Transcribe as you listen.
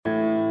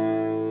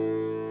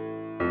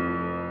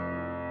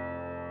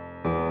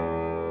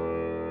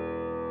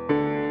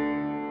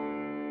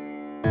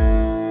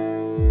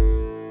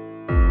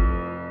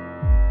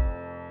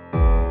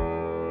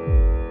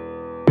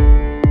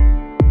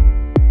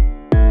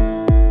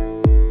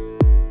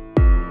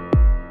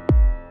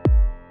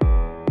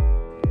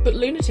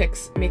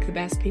lunatics make the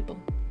best people.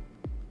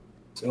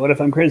 So what if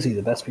I'm crazy?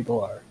 The best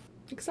people are.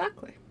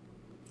 Exactly.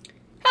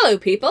 Hello,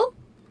 people.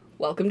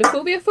 Welcome to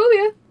Phobia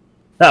Phobia.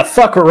 Ah,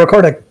 fuck, we're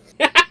recording.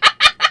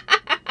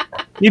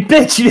 You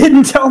bitch, you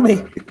didn't tell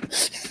me.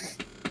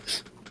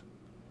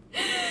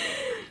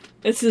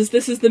 This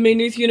is the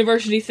Maynooth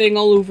University thing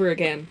all over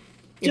again.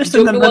 If Just you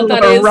in don't the know what middle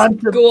that of a is,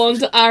 random... go on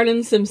to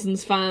Ireland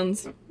Simpsons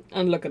fans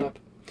and look it up.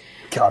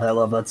 God, I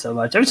love that so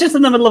much. I was just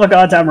in the middle of a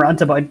goddamn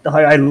rant about how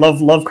I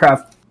love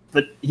Lovecraft,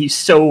 but he's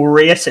so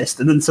racist,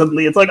 and then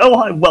suddenly it's like, oh,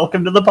 hi,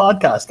 welcome to the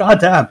podcast. God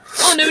damn.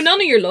 Oh no,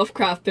 none of your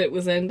Lovecraft bit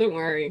was in, don't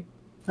worry.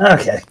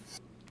 Okay.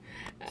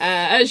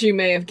 As you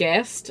may have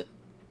guessed,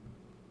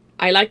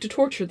 I like to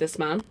torture this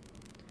man.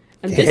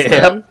 And this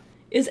man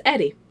is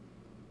Eddie.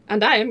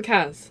 And I am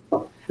Kaz.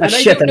 And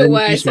I don't know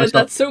why I said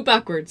that so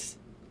backwards.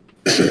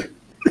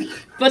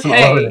 But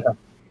hey,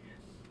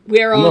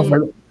 we're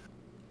on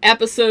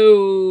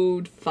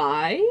episode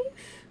 5?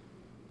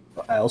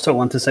 I also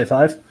want to say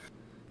 5.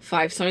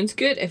 5 sounds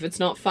good. If it's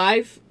not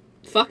 5,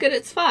 fuck it,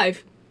 it's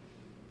 5.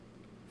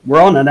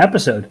 We're on an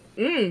episode.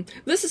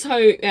 This is how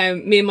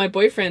me and my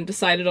boyfriend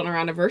decided on our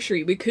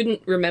anniversary. We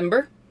couldn't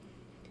remember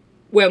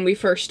when we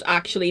first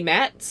actually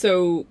met,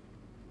 so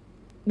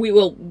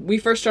we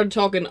first started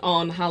talking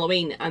on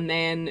Halloween, and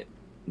then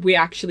we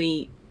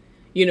actually,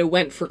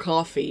 went for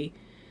coffee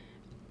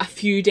a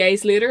few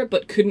days later,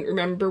 but couldn't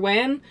remember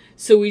when.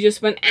 So we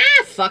just went,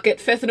 fuck it,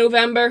 5th of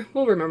November.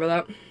 We'll remember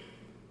that.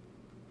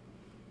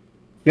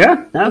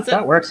 Yeah,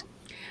 that works.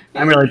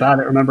 I'm really bad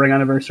at remembering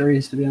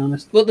anniversaries, to be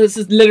honest. Well, this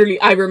is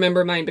literally, I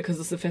remember mine because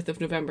it's the 5th of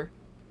November.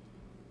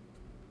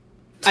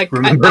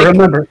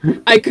 Remember.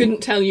 I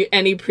couldn't tell you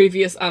any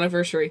previous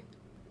anniversary.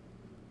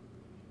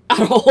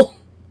 At all.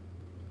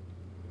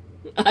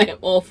 I am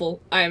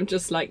awful. I am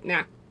just like,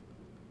 nah.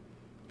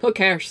 Who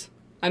cares?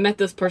 I met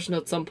this person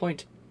at some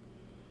point.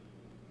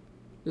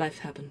 Life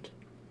happened.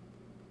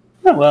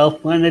 Oh, well,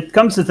 when it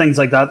comes to things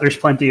like that, there's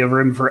plenty of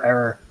room for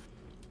error.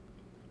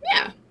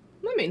 Yeah,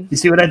 I mean... You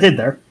see what I did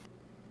there?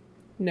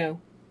 No.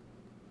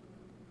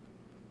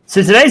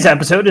 So today's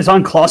episode is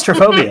on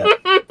claustrophobia.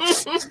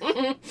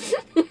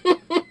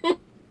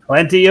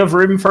 Plenty of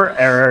room for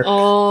error.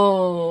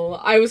 Oh,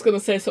 I was going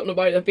to say something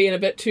about it being a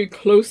bit too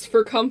close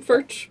for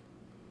comfort.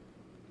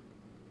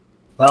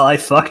 Well, I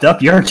fucked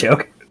up your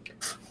joke.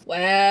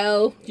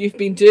 Well, you've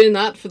been doing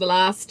that for the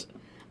last,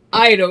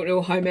 I don't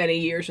know how many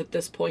years at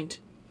this point.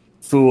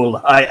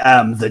 Fool, I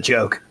am the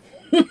joke.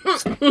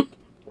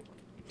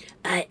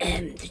 I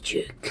am the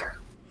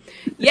joke.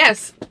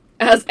 Yes,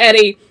 as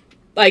Eddie,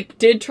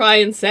 did try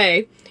and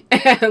say,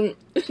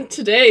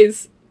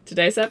 today's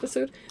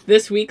episode,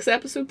 this week's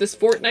episode, this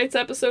fortnight's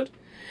episode,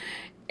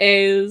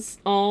 is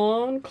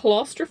on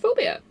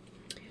claustrophobia.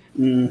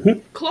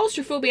 Mm-hmm.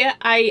 Claustrophobia,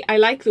 I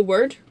like the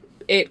word.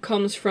 It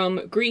comes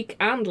from Greek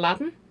and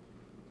Latin.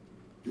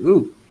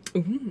 Ooh.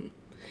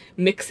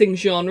 Mixing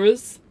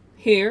genres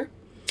here.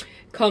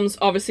 Comes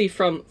obviously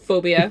from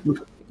phobia.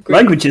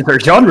 Languages are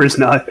genres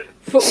now.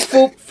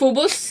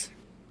 Phobos,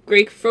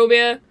 Greek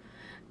phobia.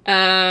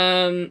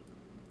 And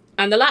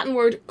the Latin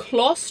word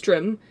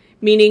claustrum,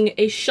 meaning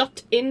a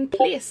shut-in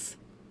place.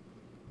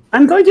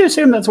 I'm going to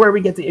assume that's where we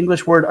get the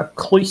English word a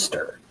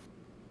cloister.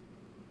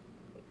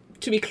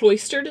 To be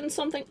cloistered in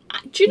something?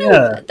 Do you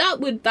know,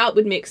 that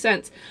would make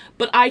sense.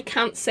 But I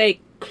can't say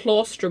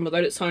claustrum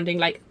without it sounding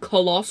like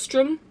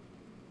colostrum.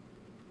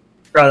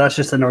 Oh, that's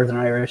just the Northern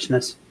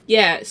Irishness.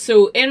 Yeah,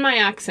 so in my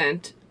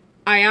accent,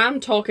 I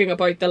am talking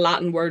about the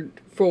Latin word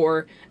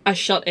for a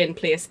shut-in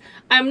place.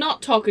 I'm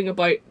not talking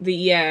about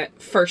the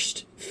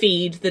first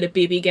feed that a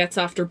baby gets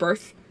after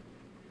birth.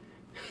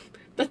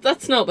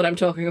 That's not what I'm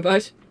talking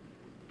about.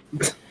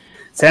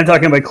 So I'm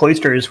talking about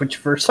cloisters, which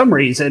for some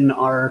reason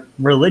are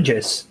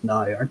religious now,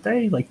 aren't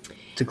they?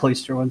 To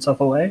cloister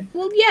oneself away?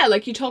 Well, yeah,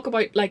 you talk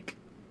about,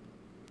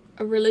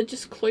 a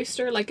religious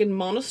cloister, in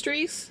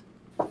monasteries.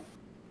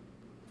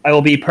 I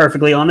will be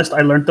perfectly honest,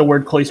 I learned the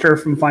word cloister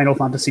from Final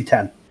Fantasy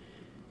X.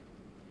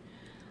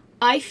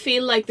 I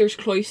feel like there's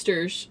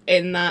cloisters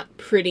in that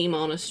pretty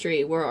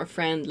monastery where our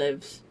friend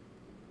lives.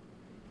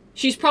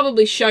 She's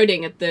probably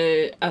shouting at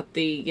the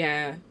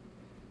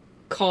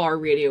car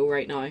radio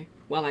right now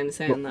while I'm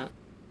saying that.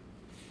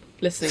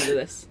 Listening to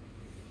this.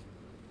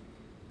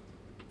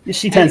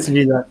 She tends to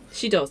do that.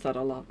 She does that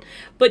a lot.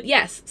 But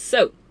yes,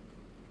 so,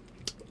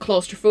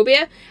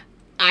 claustrophobia,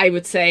 I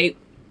would say,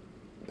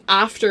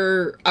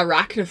 after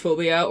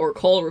arachnophobia or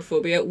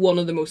coulrophobia, one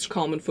of the most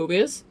common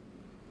phobias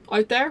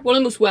out there. One of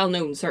the most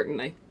well-known,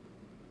 certainly.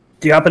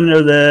 Do you happen to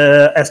know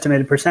the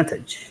estimated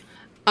percentage?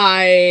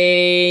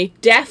 I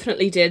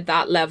definitely did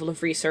that level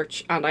of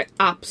research, and I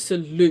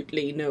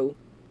absolutely know.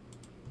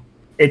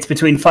 It's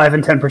between 5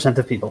 and 10%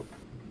 of people.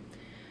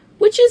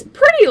 Which is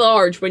pretty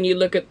large when you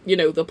look at,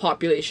 the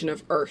population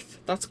of Earth.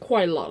 That's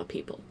quite a lot of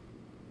people.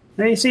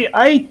 Now, you see,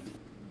 I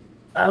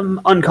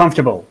am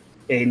uncomfortable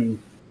in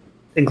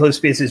enclosed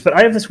spaces, but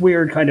I have this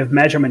weird kind of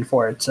measurement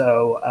for it,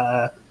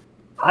 so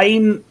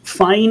I'm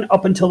fine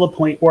up until the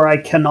point where I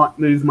cannot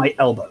move my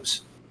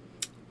elbows.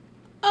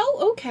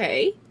 Oh,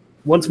 okay.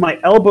 once my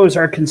elbows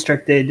are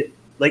constricted,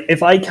 like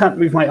if I can't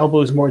move my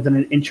elbows more than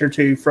an inch or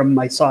two from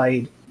my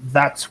side,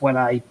 that's when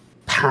I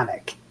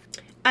panic.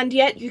 And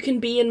yet you can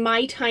be in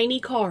my tiny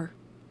car.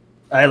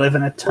 I live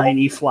in a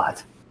tiny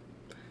flat.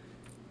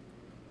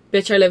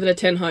 Bitch, I live in a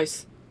tin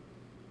house.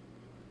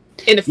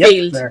 In a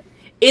field. There.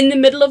 In the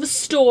middle of a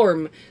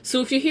storm.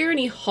 So if you hear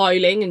any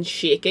howling and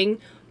shaking,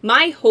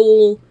 my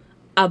whole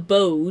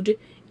abode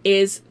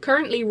is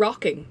currently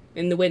rocking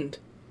in the wind.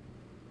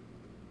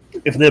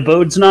 If the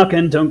abode's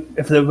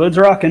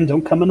rocking,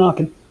 don't come a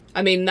knocking.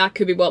 I mean, that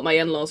could be what my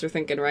in-laws are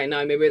thinking right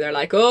now. Maybe they're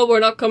like, oh, we're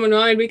not coming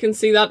round, we can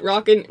see that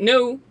rocking.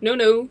 No,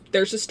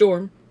 there's a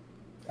storm.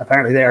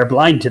 Apparently they are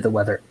blind to the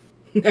weather.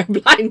 They're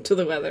blind to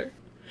the weather.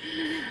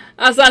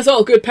 As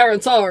all good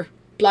parents are.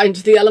 Blind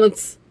to the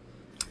elements.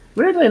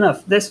 Weirdly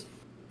enough, this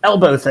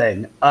elbow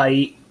thing,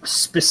 I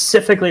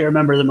specifically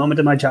remember the moment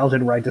in my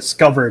childhood where I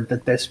discovered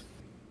that this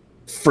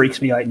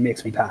freaks me out and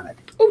makes me panic.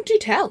 Oh, do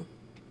tell.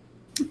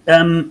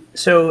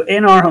 So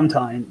in our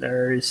hometown,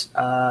 there's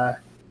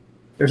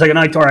like an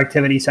outdoor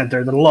activity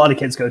center that a lot of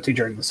kids go to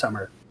during the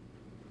summer.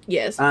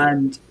 Yes.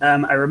 And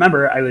I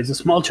remember I was a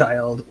small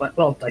child.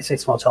 Well, I say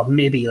small child,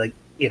 maybe like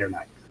 8 or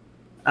 9.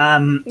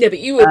 Yeah, but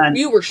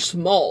you were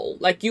small.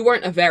 Like, you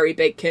weren't a very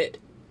big kid.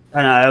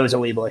 And I was a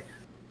wee boy.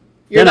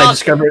 You're then not, I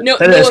discovered, no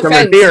beer, and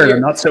offense,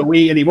 I'm not so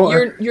wee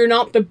anymore. You're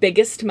not the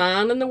biggest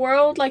man in the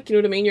world. Like, you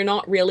know what I mean? You're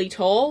not really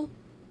tall.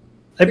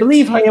 I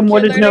believe I am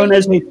what is known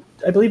as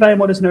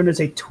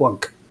a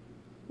twunk.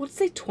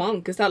 What's a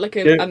twunk? Is that like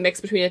a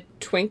mix between a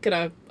twink and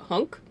a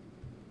hunk?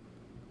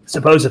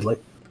 Supposedly.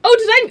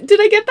 Oh,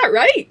 did I get that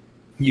right?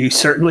 You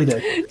certainly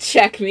did.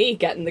 Check me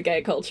getting the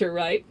gay culture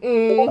right.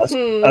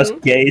 Mm-hmm. Us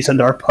gays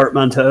and our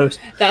portmanteaus.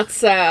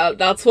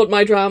 That's what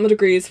my drama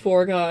degree is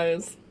for,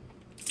 guys.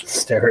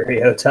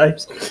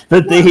 Stereotypes.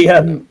 But we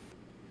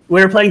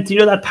were playing, do you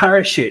know that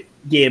parachute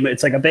game?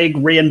 It's like a big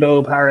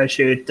rainbow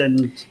parachute,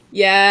 and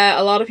yeah,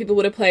 a lot of people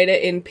would have played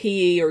it in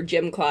PE or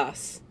gym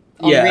class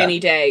on rainy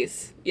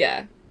days.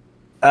 Yeah.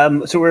 So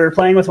we were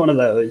playing with one of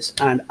those,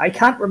 and I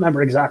can't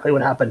remember exactly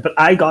what happened, but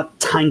I got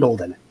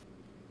tangled in it.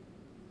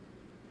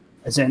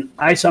 As in,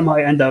 I somehow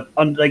end up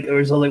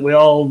we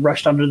all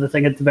rushed under the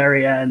thing at the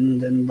very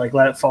end and like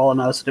let it fall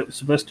on us, and it was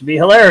supposed to be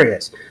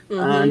hilarious.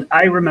 Mm-hmm. And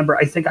I remember,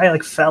 I think I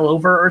like fell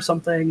over or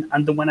something,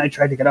 and then when I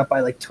tried to get up,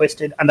 I like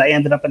twisted, and I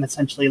ended up in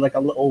essentially like a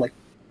little like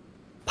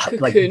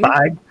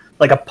bag,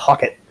 like a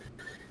pocket,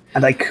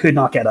 and I could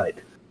not get out.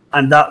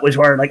 And that was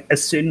where, like,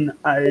 as soon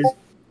as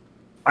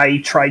I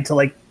tried to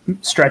like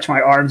stretch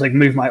my arms, like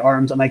move my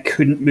arms, and I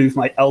couldn't move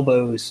my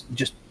elbows,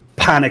 just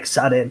panic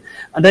set in.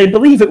 And I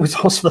believe it was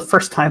also the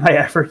first time I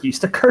ever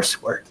used a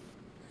curse word.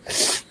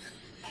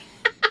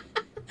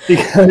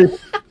 Because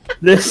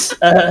this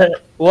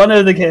one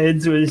of the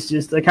kids was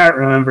just, I can't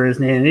remember his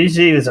name,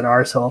 he was an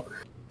arsehole.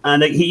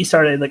 And he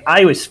started, like,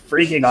 I was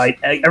freaking out.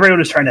 Everyone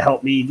was trying to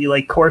help me. The,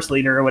 like, course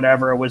leader or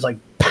whatever was, like,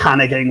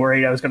 panicking,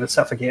 worried I was going to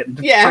suffocate.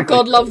 Yeah, frankly,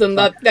 God love them.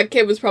 That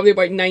kid was probably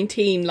about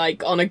 19,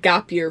 like, on a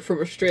gap year from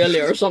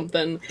Australia or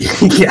something.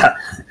 Yeah.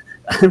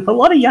 A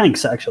lot of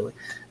Yanks, actually.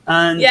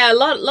 And yeah, a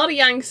lot of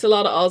Yanks, a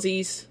lot of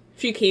Aussies, a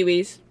few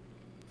Kiwis.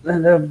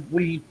 And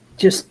we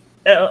just,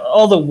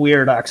 all the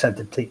weird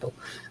accented people.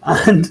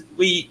 And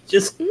we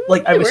just,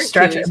 like, I was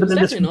stretching. But then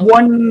this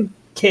one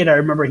kid, I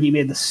remember he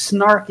made the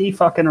snarky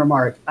fucking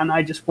remark, and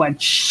I just went,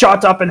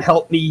 "Shut up and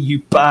help me, you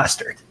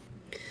bastard."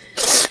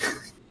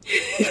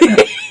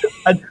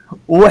 And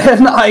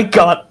when I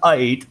got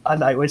out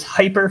and I was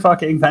hyper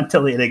fucking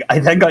ventilating, I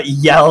then got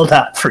yelled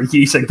at for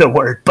using the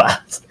word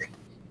bastard.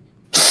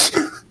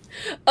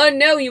 Oh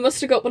no, you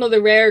must have got one of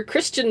the rare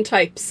Christian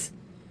types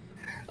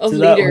of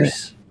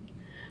leaders.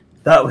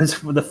 That was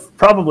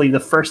probably the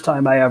first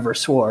time I ever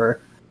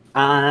swore.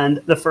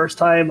 And the first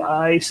time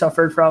I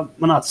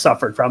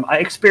I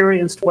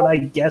experienced what I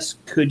guess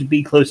could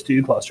be close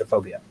to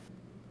claustrophobia.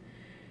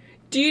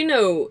 Do you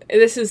know,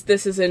 this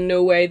is in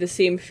no way the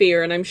same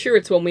fear, and I'm sure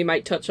it's one we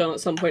might touch on at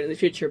some point in the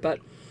future, but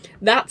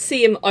that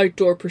same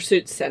outdoor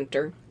pursuits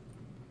centre,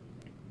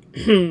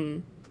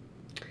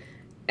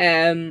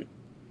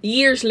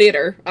 years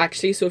later,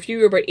 actually, so if you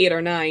were about 8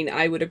 or 9,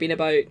 I would have been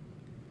about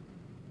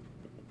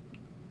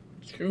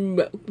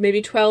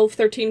maybe 12,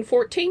 13,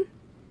 14.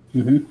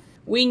 Mm-hmm.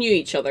 We knew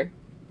each other,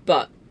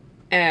 but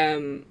I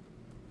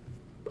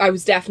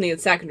was definitely in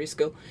secondary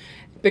school,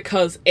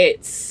 because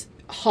it's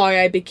how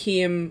I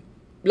became,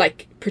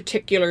 like,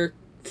 particular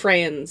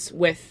friends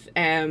with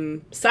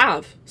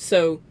Sav.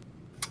 So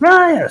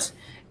yes,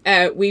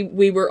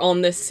 we were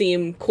on this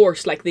same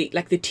course, like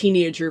the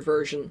teenager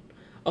version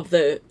of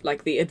the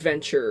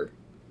adventure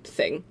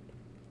thing,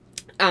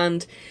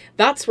 and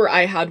that's where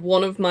I had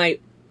one of my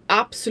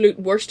absolute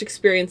worst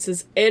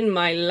experiences in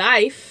my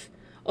life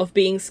of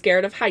being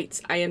scared of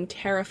heights. I am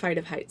terrified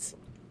of heights.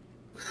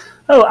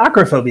 Oh,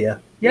 acrophobia.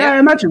 Yeah, I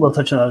imagine we'll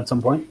touch on that at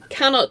some point.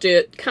 Cannot do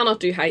it. Cannot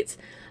do heights.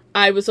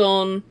 I was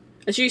on,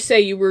 as you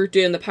say, you were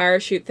doing the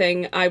parachute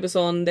thing. I was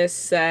on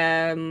this.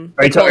 Are you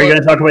going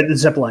to talk about the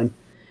zip line?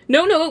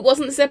 No, it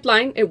wasn't the zip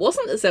line. It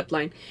wasn't the zip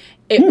line.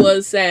 It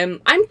was.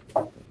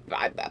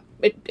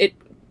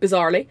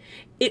 bizarrely.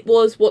 It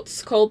was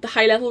what's called the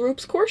high level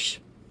ropes course.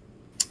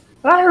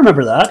 I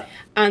remember that.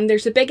 And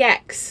there's a big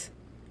X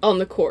on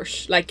the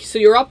course. Like, so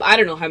you're up, I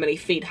don't know how many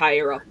feet high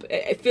you're up.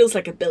 It feels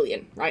like 1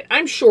 billion, right?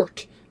 I'm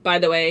short, by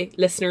the way,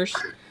 listeners.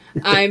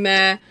 I'm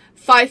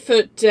 5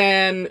 foot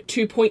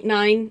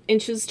 2.9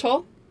 inches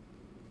tall.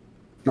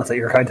 Not that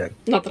you're counting.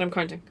 Not that I'm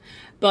counting.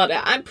 But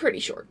I'm pretty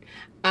short.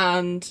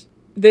 And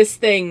this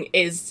thing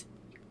is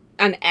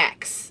an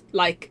X,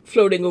 like,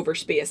 floating over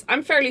space.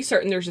 I'm fairly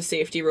certain there's a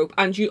safety rope,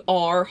 and you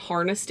are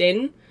harnessed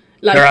in.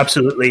 Like, there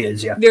absolutely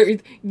is, yeah.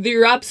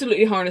 They're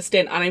absolutely harnessed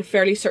in, and I'm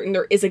fairly certain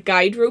there is a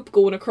guide rope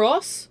going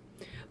across.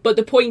 But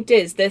the point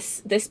is,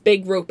 this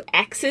big rope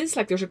X's,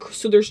 like, there's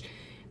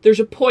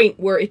a point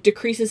where it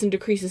decreases and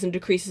decreases and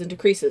decreases and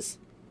decreases.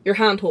 Your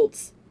hand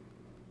holds.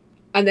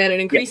 And then it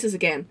increases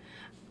again.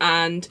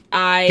 And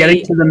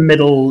getting to the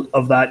middle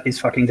of that is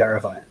fucking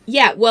terrifying.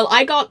 Yeah, well,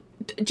 I got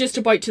just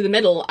about to the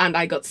middle and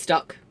I got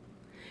stuck.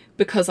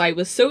 Because I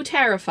was so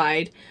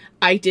terrified,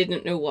 I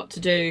didn't know what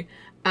to do.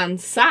 And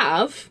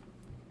Sav,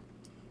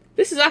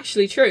 this is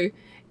actually true,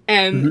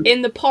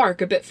 in the park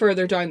a bit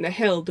further down the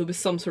hill, there was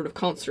some sort of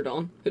concert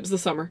on. It was the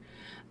summer.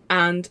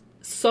 And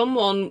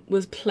someone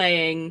was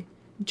playing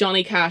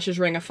Johnny Cash's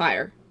Ring of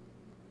Fire.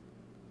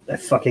 I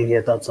fucking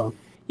hate that song.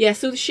 Yeah,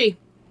 so does she.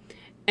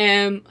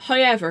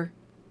 However,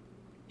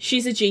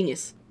 she's a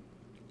genius.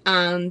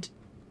 And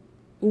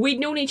we'd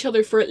known each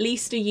other for at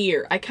least a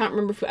year. I can't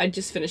remember if I'd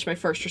just finished my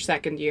first or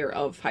second year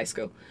of high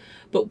school.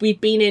 But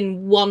we'd been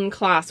in one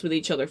class with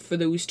each other for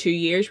those 2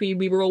 years.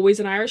 We were always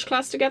in Irish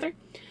class together.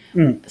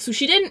 So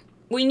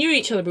we knew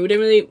each other, but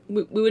we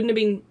wouldn't have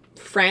been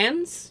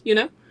friends, you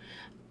know?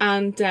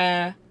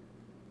 And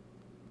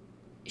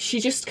she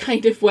just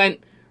kind of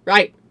went,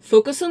 right,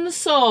 focus on the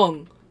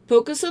song.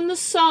 Focus on the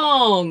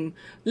song.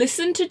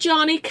 Listen to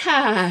Johnny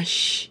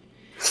Cash.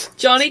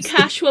 Johnny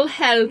Cash will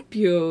help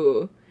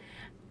you.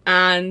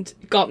 And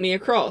got me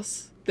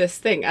across this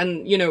thing.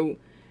 And, you know,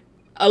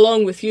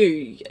 along with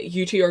you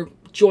two are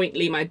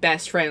jointly my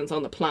best friends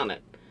on the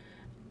planet.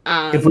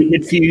 If we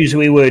could fuse,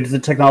 we would. The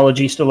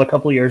technology's still a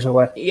couple years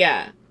away.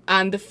 Yeah.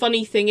 And the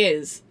funny thing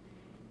is,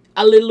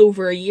 a little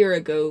over a year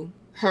ago,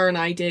 her and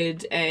I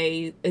did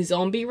a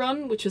zombie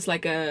run, which was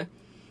like an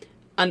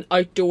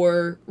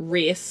outdoor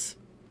race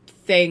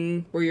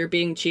thing where you're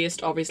being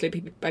chased, obviously,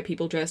 by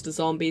people dressed as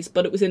zombies,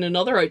 but it was in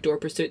another outdoor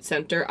pursuit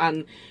centre,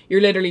 and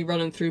you're literally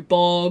running through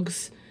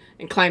bogs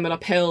and climbing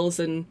up hills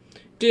and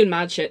doing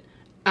mad shit.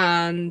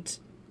 And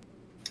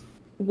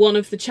one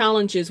of the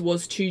challenges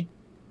was to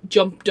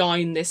jump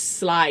down this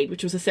slide,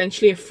 which was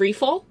essentially a free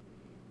fall.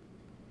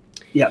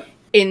 Yeah.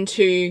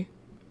 Into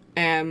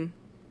a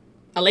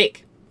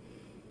lake.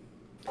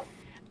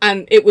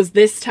 And it was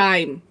this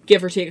time,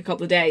 give or take a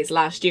couple of days,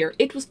 last year.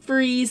 It was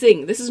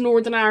freezing. This is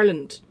Northern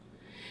Ireland.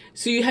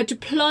 So you had to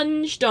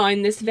plunge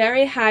down this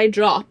very high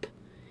drop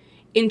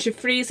into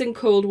freezing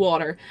cold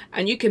water,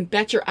 and you can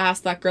bet your ass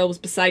that girl was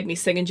beside me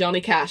singing Johnny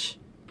Cash.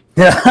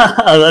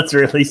 That's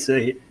really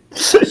sweet.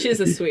 She is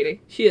a sweetie.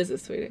 She is a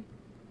sweetie.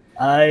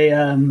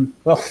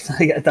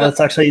 That's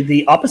actually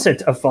the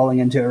opposite of falling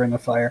into a ring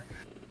of fire.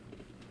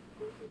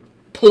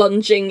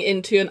 Plunging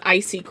into an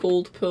icy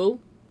cold pool.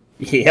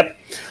 Yep.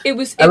 It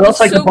was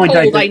so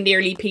cold I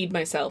nearly peed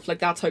myself. Like,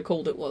 that's how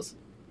cold it was.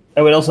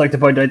 I would also like to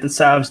point out that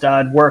Sav's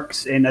dad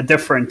works in a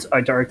different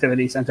outdoor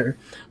activity centre.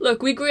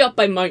 Look, we grew up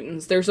by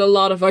mountains. There's a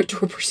lot of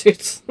outdoor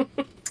pursuits.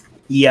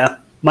 Yeah.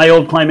 My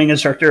old climbing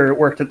instructor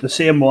worked at the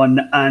same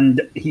one,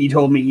 and he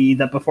told me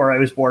that before I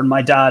was born,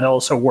 my dad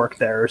also worked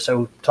there,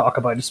 so talk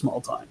about a small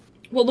town.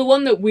 Well, the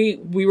one that we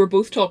were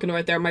both talking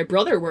about there, my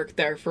brother worked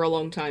there for a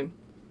long time.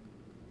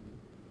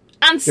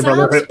 And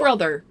Sav's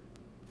brother.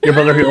 Your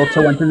brother who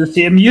also went to the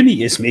same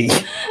uni as me.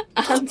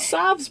 And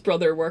Sav's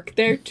brother worked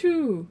there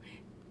too.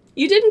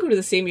 You didn't go to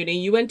the same uni,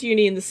 you went to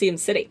uni in the same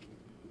city.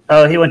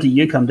 Oh, he went to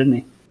UCOM, didn't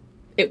he?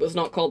 It was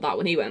not called that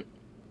when he went.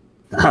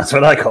 That's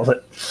what I called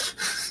it.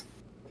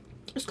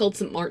 It was called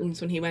St. Martin's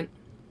when he went.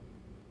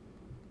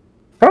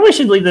 Probably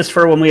should leave this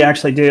for when we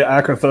actually do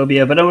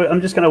acrophobia, but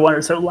I'm just going to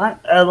wonder. So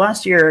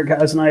last year,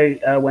 Gaz and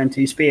I went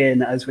to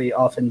Spain, as we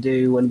often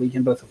do when we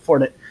can both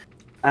afford it.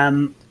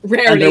 Rarely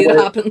it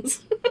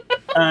happens.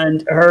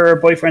 And her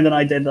boyfriend and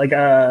I did like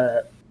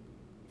a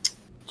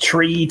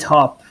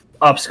treetop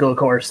obstacle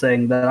course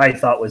thing that I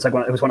thought was like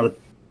it was one of the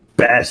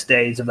best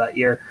days of that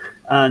year.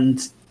 And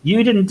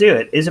you didn't do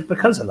it. Is it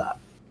because of that?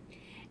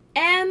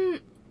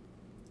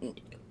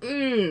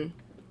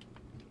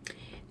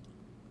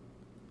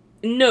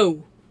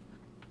 No.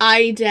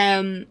 I'd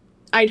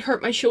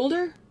hurt my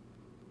shoulder.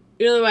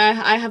 You know,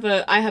 I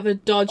have a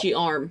dodgy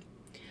arm,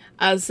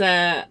 as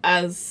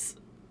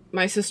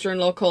my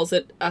sister-in-law calls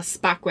it, a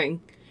spackwing.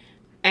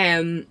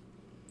 I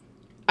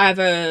have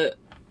a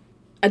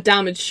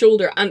damaged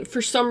shoulder, and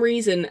for some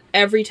reason,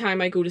 every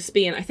time I go to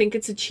Spain, I think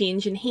it's a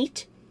change in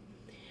heat.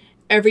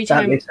 Every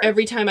time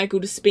I go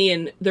to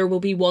Spain, there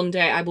will be one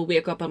day I will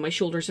wake up and my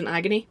shoulder's in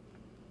agony.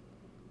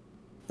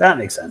 That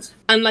makes sense.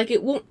 And like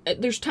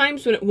there's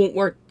times when it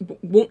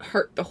won't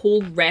hurt the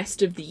whole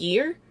rest of the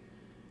year.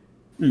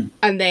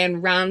 And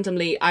then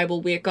randomly I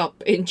will wake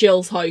up in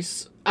Jill's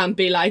house and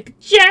be like,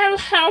 Jill,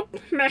 help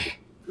me.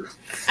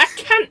 I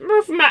can't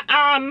move my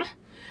arm.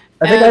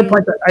 I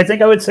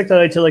think I would stick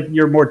that out to, like,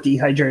 you're more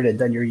dehydrated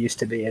than you're used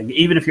to being.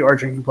 Even if you are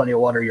drinking plenty of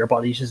water, your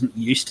body just isn't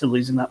used to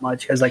losing that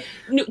much. Because, like,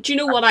 no, do you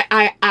know what?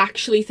 I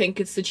actually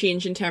think it's the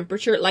change in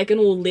temperature. Like an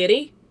old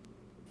lady.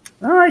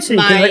 Oh, I see.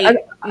 I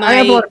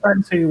have a lot of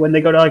friends who, when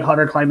they go to, like,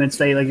 hotter climates,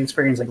 they, like,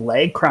 experience, like,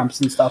 leg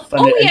cramps and stuff.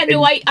 And I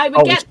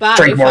would get that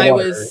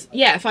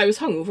if I was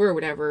hungover or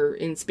whatever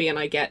in Spain.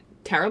 I get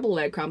terrible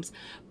leg cramps.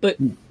 But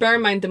bear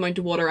in mind the amount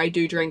of water I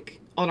do drink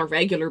on a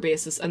regular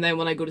basis, and then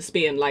when I go to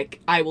Spain,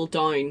 like, I will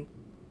down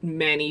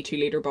many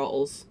 2-liter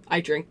bottles.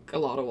 I drink a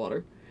lot of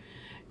water.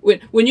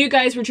 When you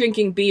guys were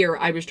drinking beer,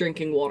 I was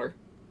drinking water.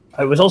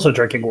 I was also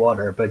drinking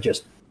water, but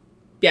just...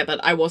 Yeah, but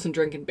I wasn't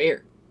drinking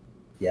beer.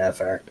 Yeah,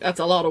 fair. That's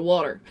a lot of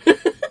water.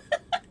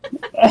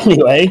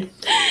 Anyway.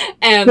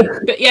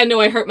 But yeah,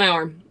 no, I hurt my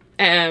arm.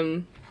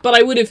 But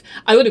I would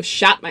have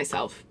shat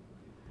myself.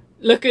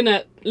 Looking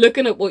at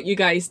what you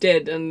guys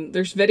did, and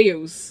there's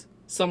videos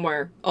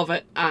somewhere of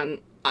it, and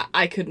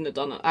I couldn't have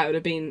done it. I would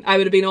have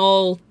been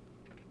all,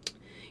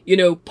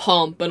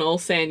 pomp and all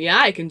saying, yeah,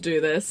 I can do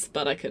this,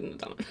 but I couldn't have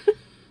done it.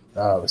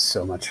 Oh, it was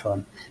so much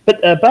fun.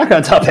 But back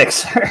on topic,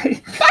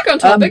 sorry. Back on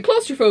topic,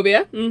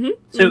 claustrophobia.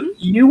 So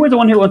you were the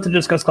one who wanted to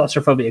discuss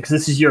claustrophobia, because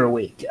this is your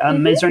week.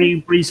 Is there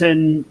any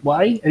reason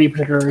why? Any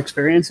particular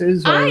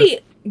experiences? Or?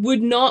 I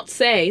would not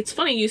say, it's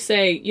funny you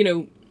say,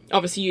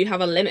 obviously you have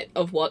a limit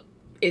of what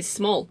is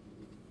small.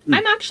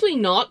 I'm actually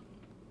not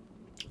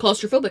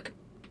claustrophobic.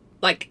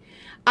 Like,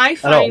 I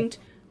find...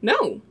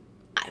 No.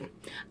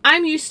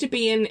 I'm used to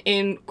being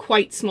in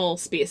quite small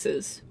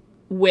spaces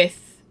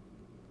with...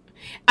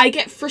 I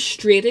get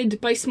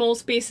frustrated by small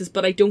spaces,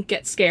 but I don't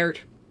get scared.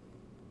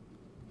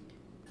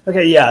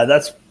 Okay, yeah,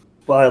 that's...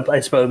 Well,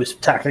 I suppose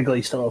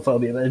technically still a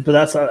phobia, but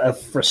that's a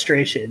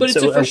frustration. But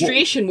it's a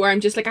frustration where I'm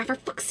just like, for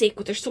fuck's sake,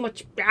 there's so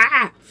much...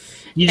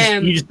 You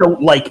just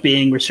don't like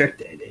being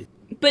restricted.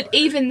 But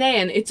even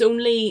then, it's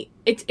only...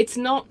 It's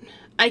not...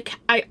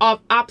 I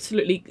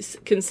absolutely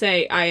can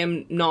say I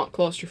am not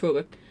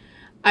claustrophobic.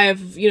 I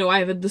have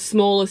the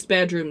smallest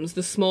bedrooms,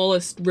 the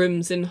smallest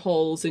rooms in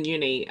halls in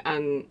uni,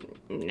 and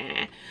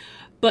nah.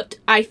 But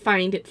I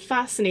find it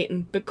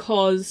fascinating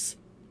because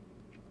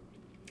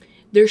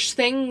there's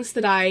things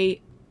that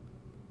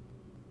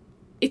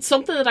it's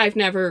something that I've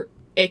never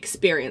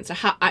experienced.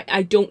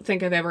 I don't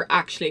think I've ever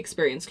actually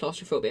experienced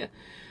claustrophobia.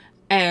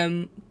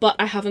 But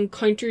I have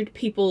encountered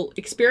people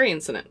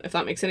experiencing it, if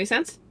that makes any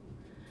sense.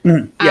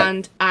 Yeah.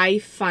 And I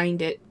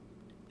find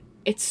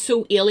it's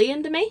so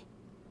alien to me.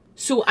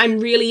 So I'm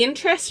really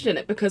interested in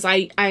it because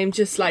I'm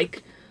just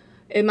like,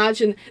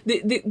 imagine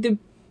the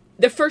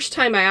first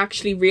time I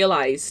actually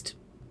realised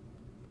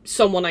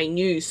someone I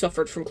knew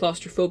suffered from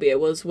claustrophobia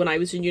was when I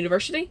was in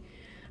university,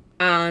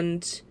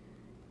 and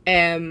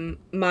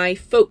my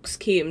folks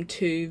came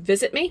to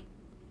visit me.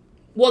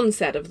 One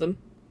set of them.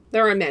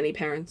 There are many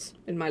parents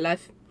in my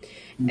life.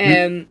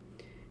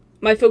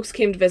 My folks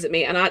came to visit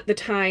me, and at the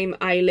time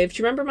I lived...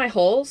 Do you remember my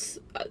halls?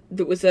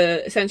 That was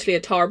essentially a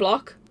tower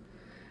block.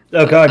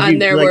 Oh God! And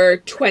there were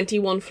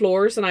 21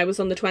 floors, and I was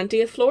on the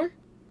 20th floor.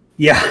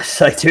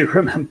 Yes, I do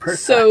remember.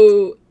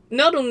 So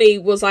not only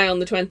was I on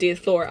the 20th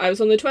floor, I was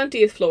on the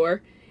 20th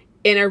floor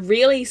in a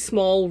really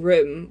small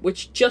room,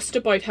 which just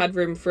about had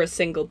room for a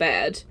single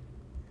bed,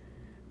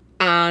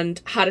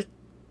 and had a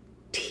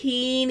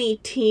teeny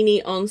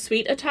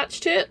ensuite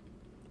attached to it,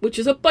 which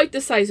is about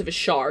the size of a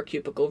shower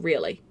cubicle,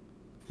 really.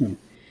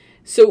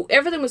 So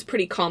everything was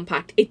pretty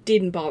compact. It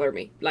didn't bother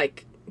me,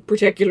 like,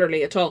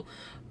 particularly at all.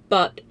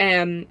 But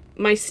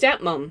my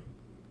stepmom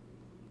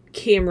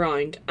came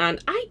round,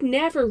 and I'd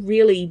never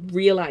really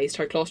realised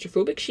how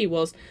claustrophobic she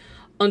was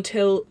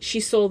until she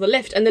saw the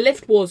lift. And the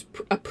lift was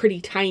a pretty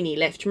tiny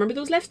lift. Do you remember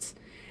those lifts?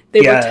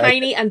 They were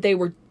tiny and they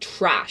were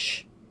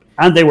trash.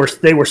 And they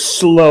were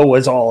slow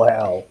as all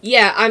hell.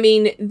 Yeah, I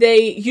mean,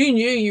 you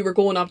knew you were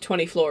going up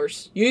 20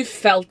 floors. You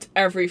felt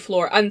every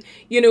floor. And,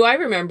 I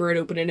remember it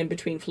opening in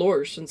between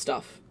floors and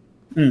stuff.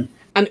 And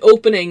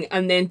opening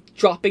and then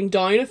dropping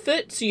down a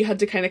foot, so you had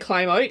to kind of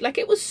climb out. Like,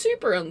 it was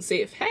super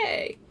unsafe.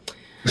 Hey.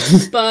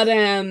 But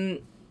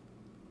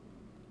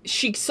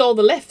she saw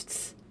the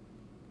lifts,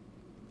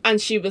 and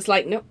she was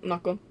like, "No, I'm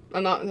not going.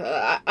 I'm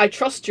not. I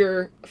trust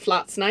your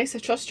flat's nice. I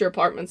trust your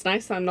apartment's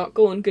nice. I'm not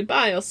going.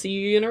 Goodbye. I'll see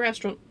you in a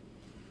restaurant."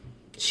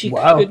 She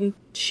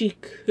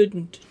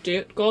couldn't do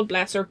it. God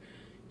bless her.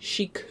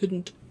 She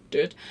couldn't do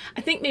it.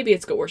 I think maybe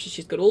it's got worse as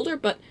she's got older,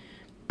 but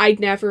I'd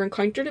never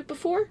encountered it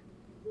before.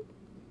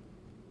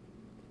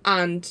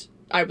 And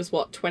I was,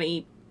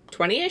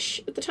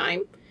 20-ish at the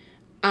time.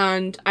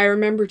 And I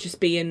remember just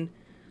being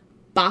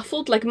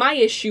baffled. Like, my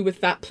issue with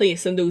that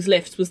place and those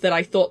lifts was that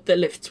I thought the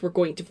lifts were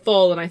going to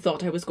fall and I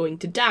thought I was going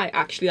to die.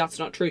 Actually, that's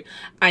not true.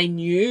 I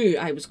knew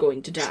I was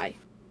going to die.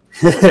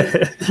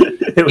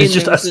 It was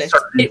just a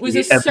certainty. It was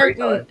a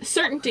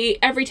certainty.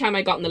 Every time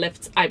I got in the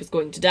lifts, I was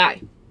going to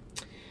die.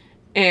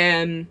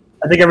 I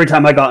think every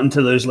time I got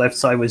into those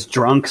lifts, I was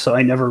drunk, so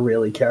I never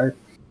really cared.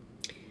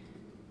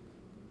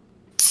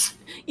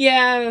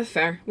 Yeah,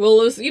 fair.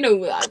 Well, it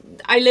was,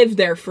 I lived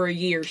there for a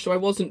year, so I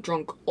wasn't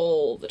drunk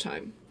all the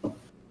time.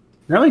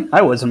 Really?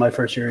 I was in my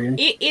first year of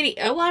uni.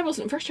 Well, I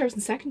wasn't first year, I was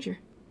in second year.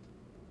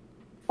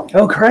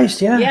 Oh,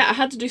 Christ, yeah. Yeah, I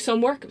had to do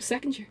some work. It was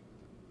second year.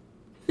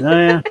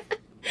 Oh,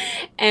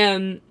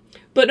 yeah.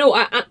 But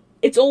no,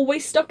 it's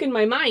always stuck in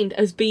my mind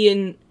as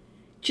being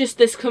just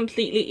this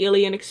completely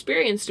alien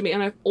experience to me,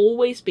 and I've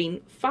always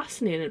been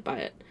fascinated by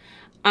it.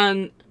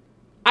 And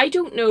I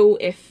don't know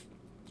if...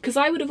 Because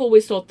I would have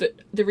always thought that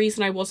the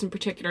reason I wasn't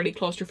particularly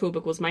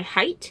claustrophobic was my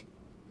height.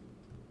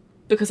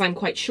 Because I'm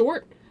quite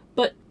short.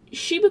 But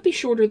she would be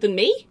shorter than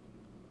me.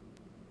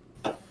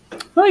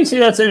 Well, you see,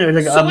 that's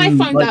interesting. So I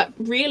found that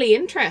really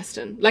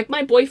interesting. Like,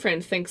 my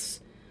boyfriend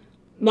thinks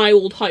my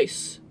old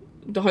house,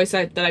 the house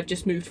that I've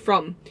just moved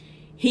from,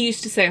 he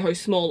used to say how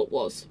small it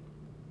was.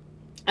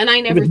 And I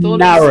never thought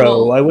narrow. it was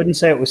small. I wouldn't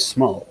say it was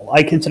small.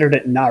 I considered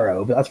it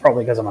narrow, but that's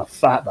probably because I'm a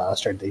fat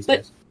bastard these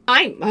days.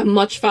 I'm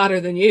much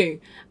fatter than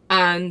you.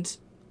 And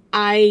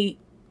I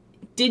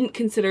didn't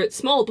consider it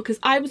small because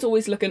I was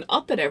always looking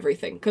up at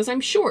everything because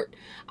I'm short.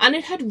 And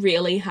it had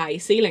really high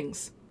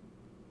ceilings.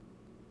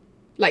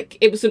 Like,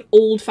 it was an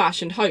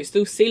old-fashioned house.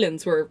 Those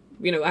ceilings were,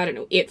 I don't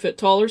know, 8 foot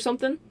tall or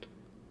something.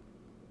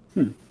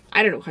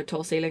 I don't know how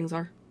tall ceilings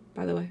are,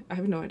 by the way. I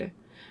have no idea.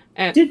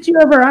 Did you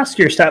ever ask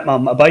your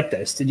stepmom about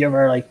this? Did you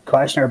ever,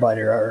 question her about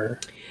it? Or...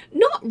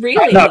 Not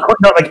really.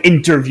 Not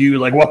interview,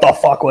 what the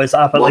fuck was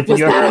that? But, what was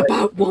that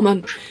about,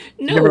 woman?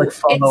 No, did you ever,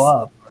 follow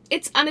up?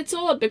 It's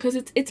odd because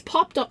it's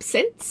popped up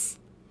since.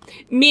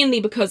 Mainly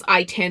because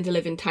I tend to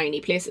live in tiny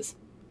places.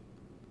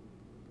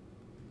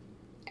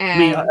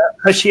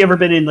 Has she ever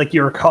been in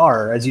your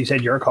car? As you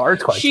said, your car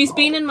is quite She's small.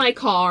 been in my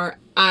car.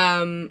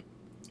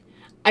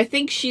 I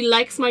think she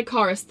likes my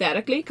car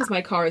aesthetically because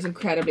my car is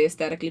incredibly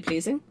aesthetically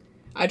pleasing.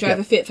 I drive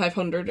a Fiat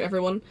 500,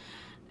 everyone,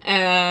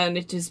 and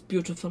it is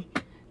beautiful.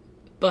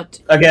 But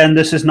again,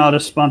 this is not a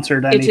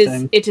sponsored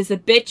anything. It is a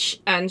bitch,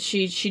 and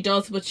she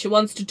does what she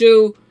wants to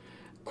do.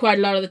 Quite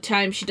a lot of the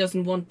time, she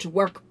doesn't want to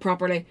work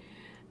properly.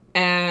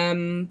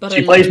 But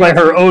she plays by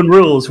her own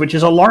rules, which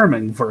is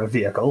alarming for a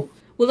vehicle.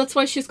 Well, that's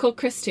why she's called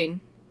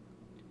Christine.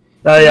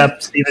 Oh, yeah,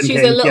 Stephen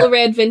She's King, a little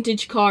red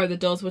vintage car that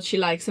does what she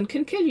likes and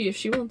can kill you if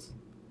she wants.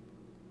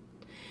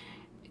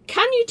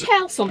 Can you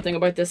tell something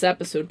about this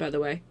episode, by the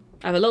way?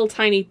 I have a little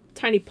tiny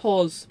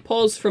pause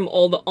from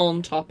all the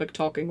on-topic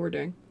talking we're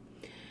doing.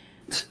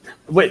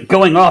 Wait,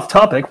 going off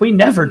topic, we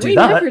never do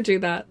that. We never do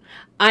that.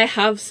 I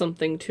have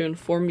something to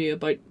inform you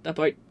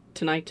about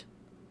tonight.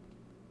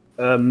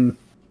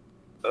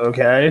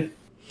 Okay.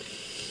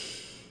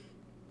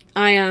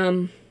 I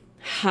am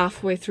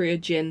halfway through a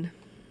gin.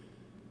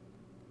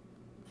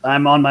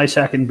 I'm on my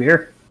second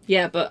beer.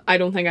 Yeah, but I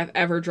don't think I've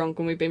ever drunk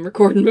when we've been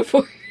recording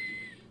before.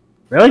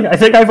 Really? I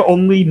think I've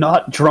only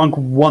not drunk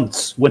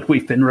once when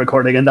we've been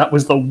recording, and that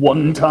was the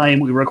one time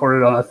we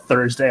recorded on a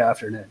Thursday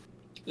afternoon.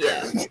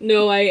 Yeah.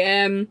 No,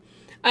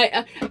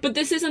 but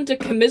this isn't a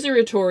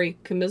commiseratory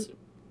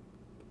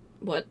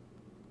what?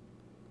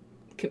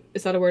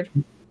 Is that a word?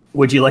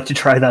 Would you like to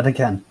try that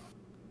again?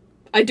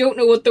 I don't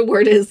know what the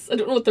word is. I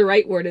don't know what the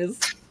right word is.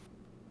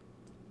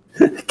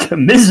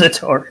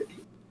 Commisatory.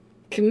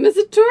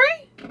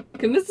 Commisatory?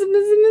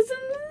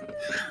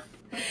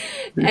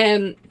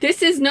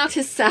 This is not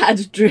a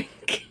sad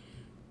drink.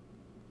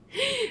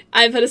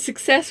 I've had a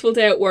successful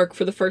day at work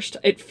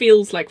it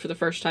feels like for the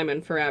first time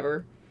in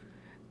forever.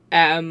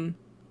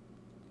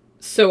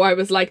 So I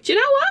was like, do you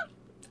know what?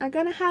 I'm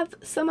gonna have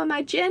some of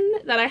my gin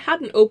that I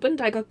hadn't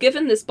opened. I got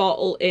given this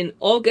bottle in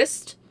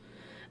August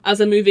as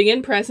a moving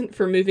in present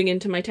for moving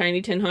into my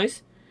tiny tin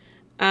house.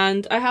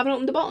 And I haven't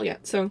opened the bottle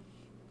yet, so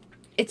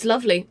it's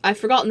lovely. I've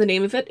forgotten the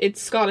name of it.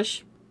 It's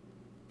Scottish.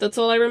 That's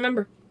all I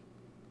remember.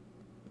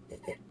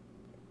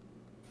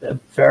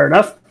 Fair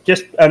enough.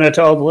 Just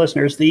to all the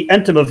listeners, the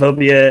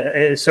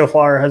Entomophobia so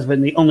far has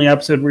been the only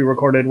episode we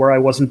recorded where I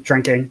wasn't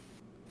drinking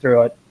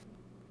through it.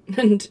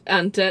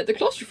 And the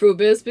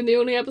Claustrophobia has been the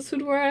only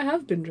episode where I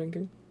have been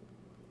drinking.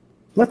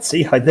 Let's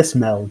see how this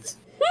melds.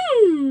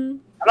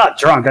 I'm not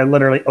drunk. I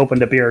literally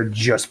opened a beer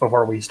just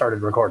before we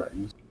started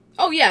recording.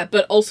 Oh yeah,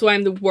 but also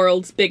I'm the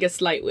world's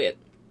biggest lightweight.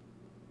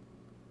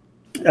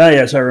 Oh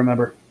yes, I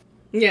remember.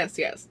 Yes.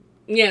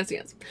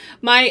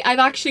 I've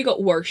actually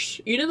got worse.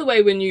 You know the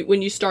way when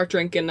you start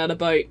drinking at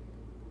about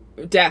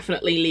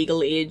definitely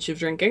legal age of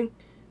drinking?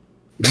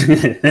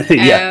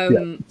 Yeah.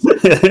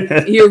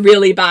 You're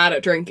really bad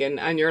at drinking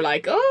and you're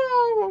like,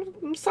 oh,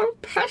 I'm so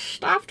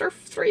pissed after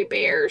 3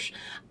 beers.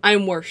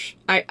 I'm worse.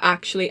 I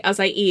actually, as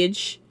I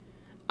age,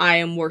 I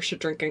am worse at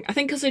drinking. I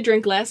think because I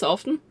drink less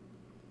often.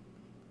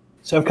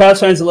 So if Kyle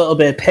sounds a little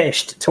bit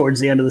pissed towards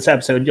the end of this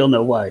episode, you'll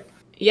know why.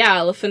 Yeah,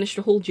 I'll have finished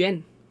the whole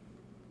gin.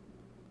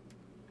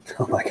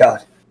 Oh my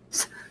god.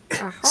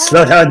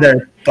 Slow down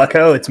there,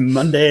 bucko. It's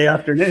Monday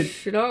afternoon.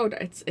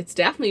 It's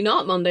definitely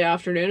not Monday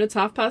afternoon. It's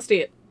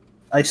 8:30.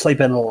 I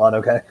sleep in a lot,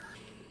 okay?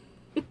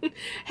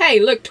 Hey,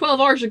 look, 12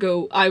 hours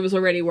ago, I was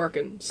already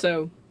working,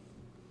 so...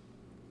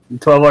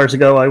 12 hours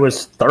ago, I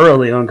was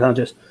thoroughly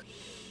unconscious.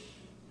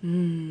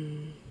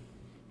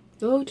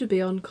 Oh, to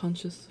be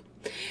unconscious.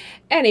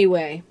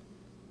 Anyway.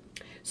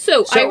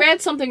 So, So- I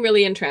read something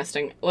really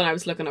interesting when I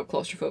was looking up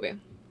claustrophobia.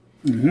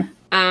 Mm-hmm.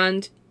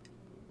 And,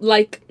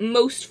 like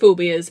most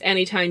phobias,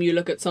 anytime you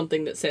look at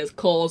something that says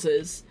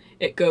causes,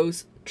 it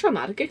goes,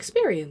 traumatic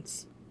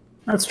experience.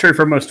 That's true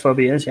for most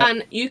phobias, yeah.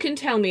 And you can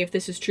tell me if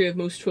this is true of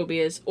most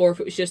phobias, or if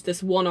it was just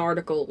this one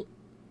article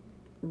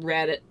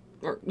read it,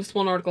 or this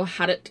one article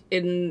had it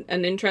in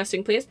an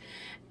interesting place.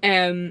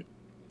 There's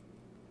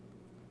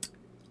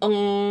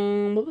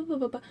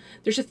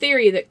a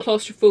theory that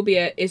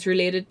claustrophobia is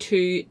related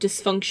to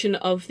dysfunction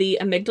of the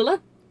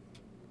amygdala.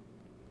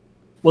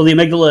 Well, the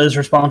amygdala is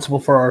responsible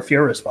for our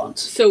fear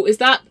response. So is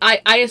that,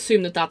 I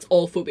assume that that's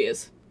all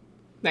phobias.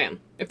 Then,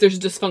 if there's a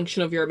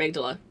dysfunction of your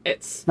amygdala,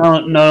 it's...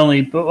 Not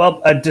only, but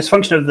well, a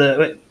dysfunction of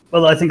the...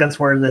 Well, I think that's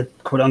where the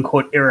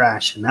quote-unquote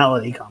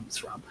irrationality comes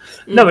from.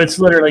 No, it's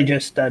literally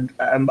just,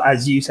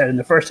 as you said in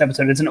the first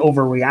episode, it's an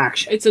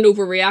overreaction. It's an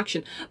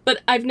overreaction.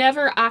 But I've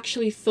never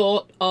actually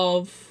thought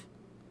of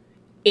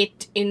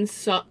it in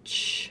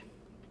such...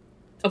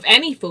 of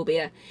any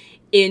phobia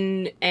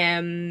in...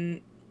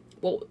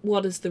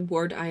 what is the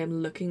word I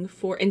am looking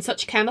for? In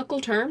such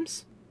chemical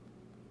terms?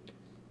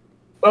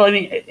 Well, I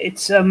mean,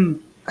 it's...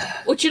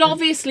 Which it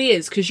obviously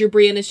is, because your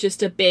brain is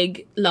just a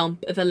big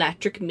lump of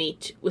electric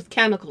meat with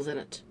chemicals in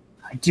it.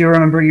 I do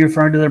remember you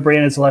referring to their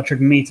brain as electric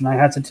meat, and I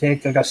had to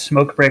take like a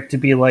smoke break to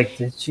be like,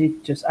 did she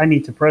just... I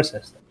need to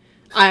process that.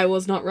 I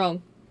was not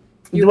wrong.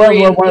 Your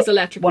brain is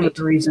electric One meat. of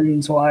the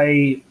reasons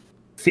why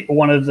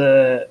one of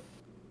the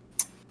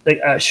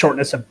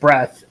shortness of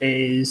breath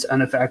is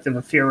an effect of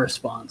a fear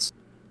response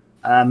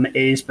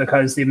is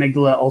because the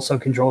amygdala also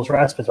controls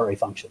respiratory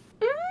function.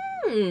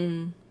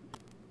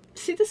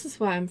 See, this is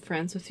why I'm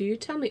friends with you. You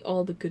tell me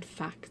all the good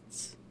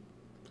facts.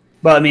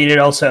 Well, I mean, it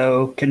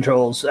also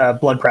controls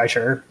blood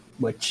pressure,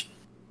 which...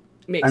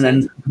 Makes and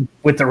sense. then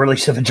with the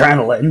release of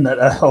adrenaline,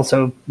 that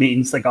also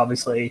means, like,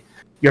 obviously,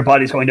 your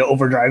body's going to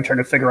overdrive trying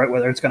to figure out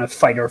whether it's going to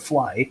fight or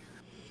fly.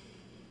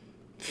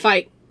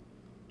 Fight.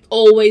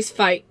 Always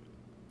fight.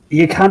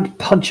 You can't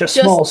punch a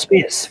small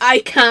space. I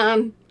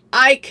can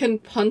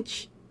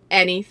punch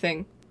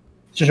anything.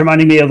 It's just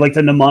reminding me of, like,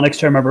 the mnemonics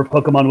to remember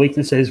Pokemon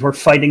weaknesses, where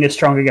fighting is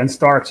strong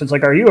against dark. So it's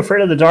like, are you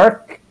afraid of the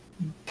dark?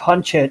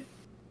 Punch it.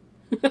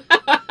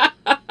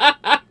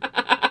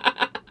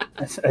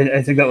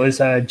 I think that was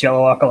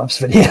Jello Apocalypse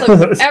video.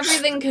 Look,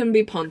 everything can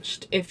be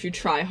punched if you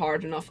try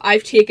hard enough.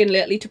 I've taken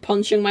lately to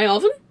punching my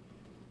oven.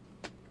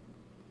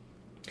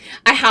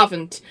 I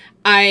haven't.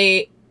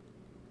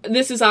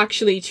 This is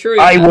actually true.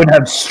 I would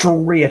have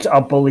straight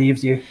up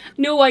believed you.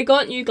 No, I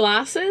got new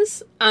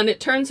glasses, and it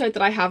turns out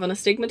that I have an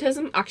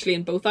astigmatism. Actually,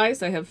 in both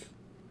eyes, I have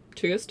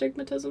 2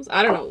 astigmatisms.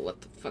 I don't know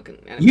what the fucking...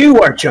 Anyway. You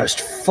are just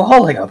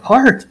falling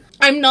apart.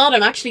 I'm not.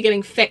 I'm actually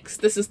getting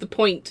fixed. This is the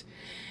point.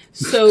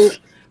 So,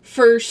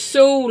 for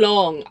so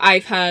long, I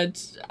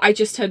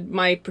just had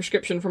my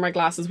prescription for my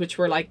glasses, which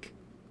were like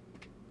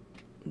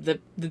the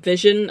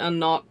vision and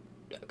not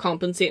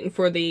compensating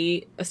for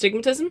the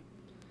astigmatism,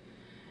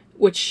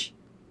 which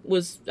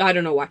was, I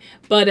don't know why,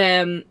 but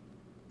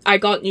I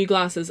got new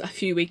glasses a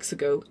few weeks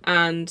ago,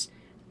 and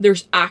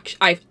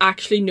I've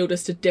actually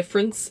noticed a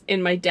difference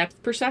in my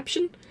depth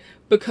perception,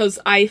 because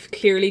I've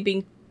clearly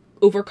been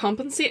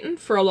overcompensating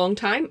for a long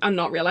time and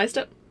not realized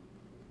it.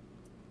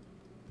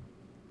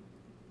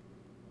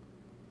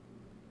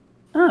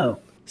 Oh.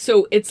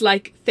 So it's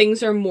like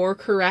things are more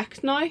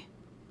correct now.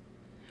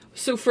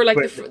 So for like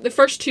the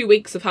first 2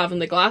 weeks of having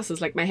the glasses,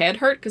 like my head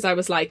hurt because I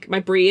was like, my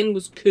brain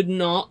could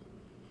not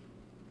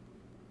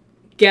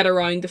get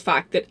around the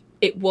fact that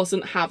it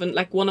wasn't having,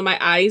 like, one of my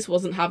eyes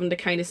wasn't having to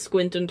kind of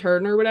squint and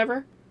turn or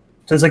whatever.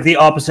 So it's like the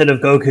opposite of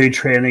Goku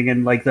training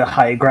in like the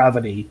high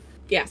gravity.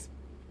 Yes.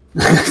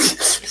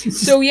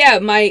 So yeah,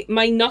 my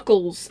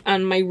knuckles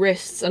and my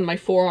wrists and my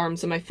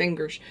forearms and my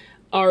fingers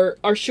are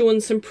showing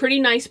some pretty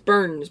nice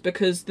burns,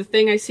 because the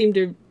thing I seem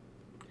to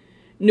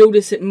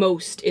notice it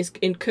most is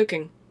in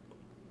cooking.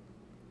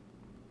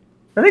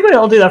 I think we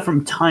all do that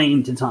from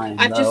time to time.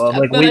 I've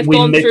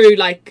gone through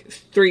like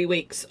 3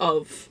 weeks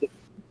of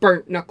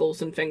burnt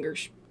knuckles and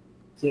fingers.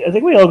 I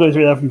think we all go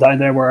through that from time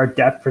to time, where our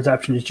depth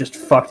perception is just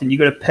fucked, and you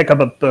got to pick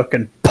up a book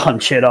and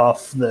punch it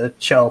off the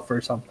shelf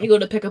or something. You go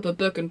to pick up a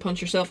book and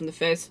punch yourself in the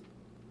face.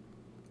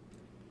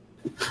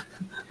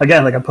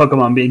 Again, like a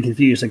Pokemon being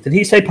confused. Like, did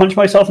he say punch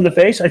myself in the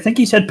face? I think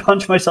he said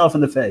punch myself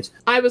in the face.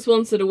 I was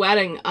once at a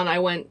wedding and I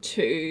went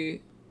to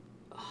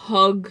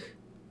hug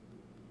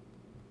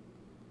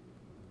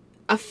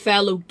a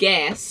fellow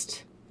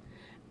guest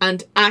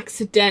and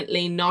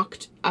accidentally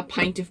knocked a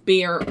pint of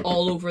beer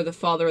all over the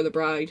father of the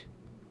bride.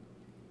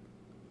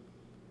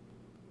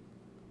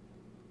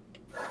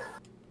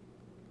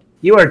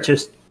 You're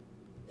just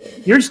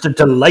a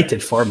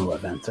delighted Formula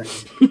eventer.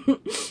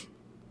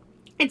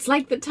 It's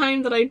like the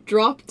time that I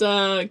dropped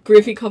a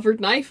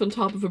gravy-covered knife on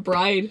top of a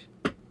bride.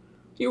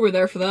 You were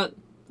there for that.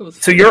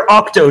 So you're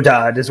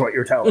Octodad, is what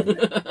you're telling me.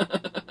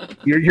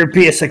 You're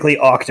basically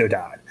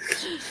Octodad.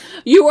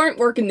 You weren't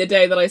working the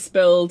day that I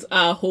spilled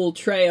a whole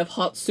tray of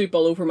hot soup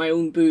all over my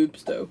own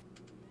boobs, though.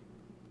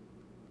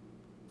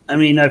 I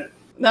mean,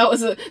 That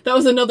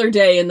was another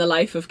day in the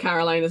life of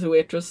Caroline as a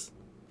waitress.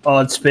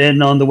 Odd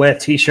spin on the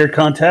wet t-shirt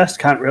contest.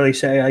 Can't really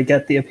say I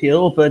get the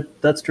appeal,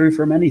 but that's true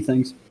for many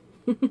things.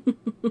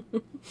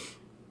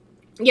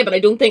 Yeah, but I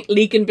don't think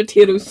leek and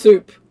potato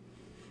soup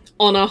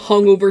on a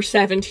hungover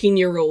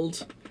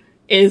 17-year-old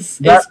is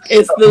the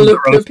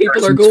look that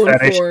people are going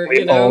for.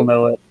 We all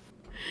know it.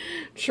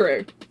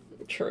 True,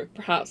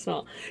 perhaps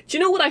not. Do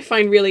you know what I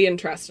find really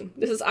interesting?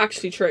 This is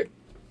actually true.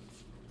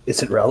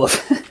 Is it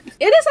relevant?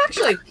 It is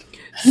actually.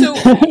 So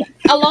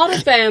a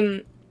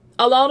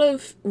lot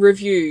of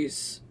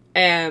reviews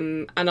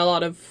and a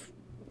lot of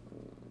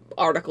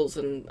articles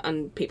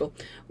and people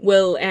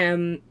will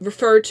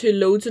refer to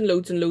loads and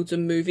loads and loads of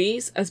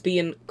movies as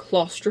being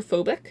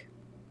claustrophobic.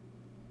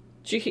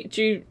 Do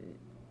you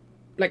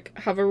like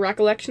have a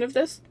recollection of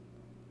this?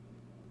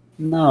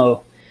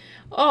 No.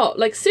 Oh,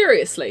 like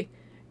seriously.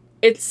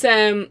 It's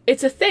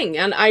a thing,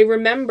 and I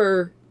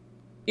remember,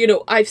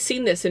 I've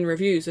seen this in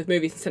reviews of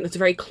movies and said it's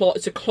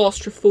a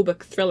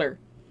claustrophobic thriller.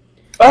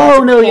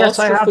 Oh no, yes,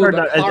 I have heard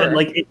that.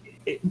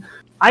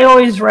 I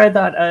always read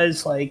that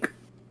as like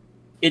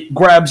it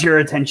grabs your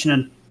attention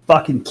and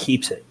fucking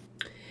keeps it.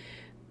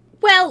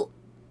 Well,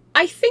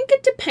 I think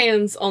it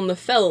depends on the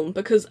film,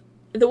 because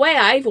the way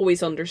I've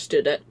always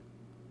understood it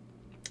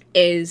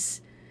is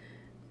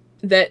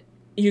that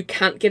you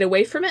can't get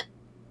away from it.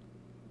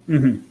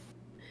 Mm-hmm.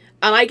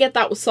 And I get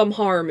that with some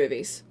horror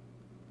movies.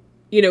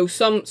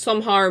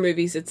 Some horror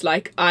movies, it's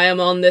like, I am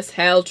on this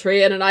hell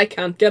train and I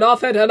can't get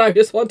off it and I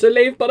just want to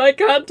leave, but I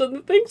can't, and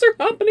the things are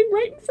happening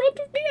right in front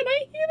of me and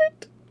I hate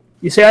it.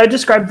 You see, I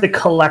described The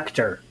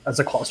Collector as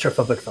a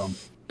claustrophobic film.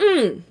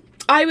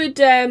 I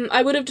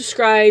would have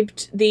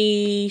described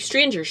The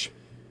Strangers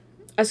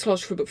as a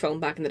claustrophobic film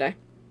back in the day.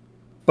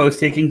 Both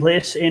taking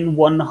place in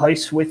one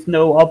house with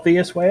no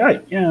obvious way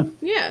out, yeah.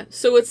 Yeah,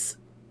 so it's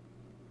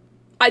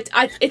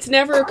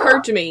never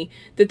occurred to me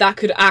that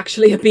could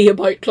actually be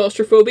about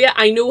claustrophobia.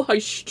 I know how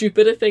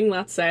stupid a thing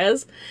that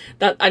says.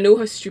 I know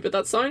how stupid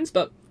that sounds,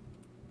 but...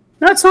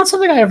 That's not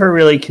something I ever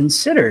really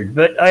considered,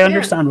 but I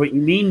understand what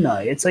you mean now.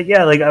 It's like,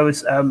 yeah, like I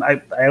was...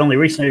 I only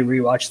recently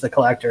rewatched The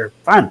Collector.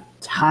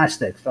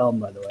 Fantastic film,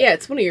 by the way. Yeah,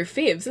 it's one of your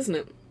faves, isn't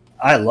it?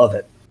 I love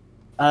it.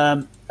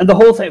 And the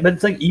whole thing... But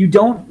it's like, you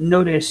don't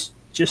notice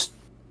just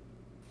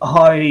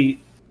how...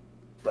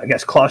 I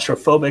guess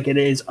claustrophobic it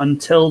is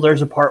until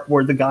there's a part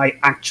where the guy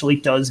actually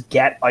does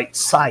get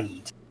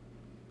outside.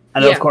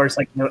 And of course,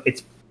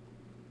 it's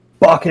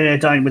bucketing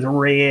it down with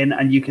rain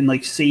and you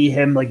can see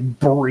him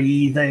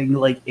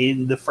breathing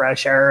in the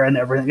fresh air and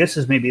everything. This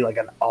is maybe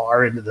an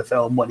hour into the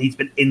film when he's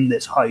been in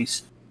this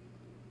house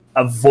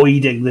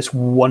avoiding this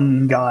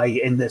one guy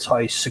in this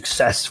house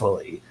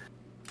successfully.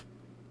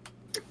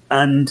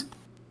 And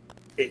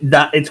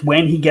that it's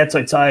when he gets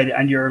outside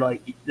and you're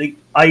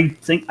I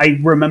think I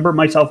remember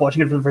myself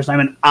watching it for the first time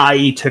and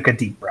I took a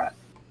deep breath.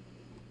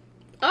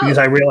 Because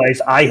I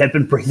realized I had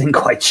been breathing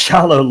quite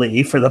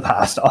shallowly for the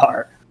past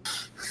hour.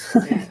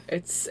 Yeah,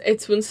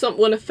 it's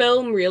when a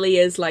film really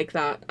is like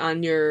that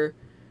and you're...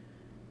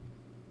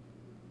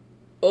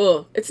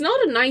 Oh, it's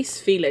not a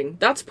nice feeling.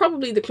 That's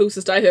probably the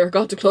closest I've ever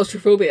got to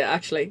claustrophobia,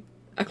 actually.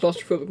 A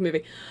claustrophobic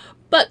movie.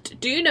 But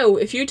do you know,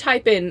 if you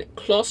type in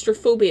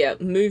claustrophobia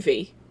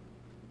movie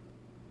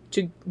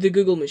to the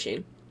Google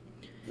machine...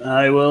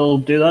 I will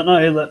do that now.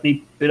 Let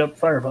me boot up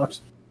Firefox.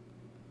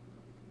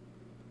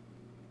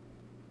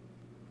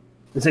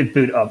 Let's say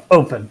boot up.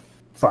 Open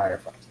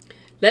Firefox.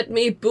 Let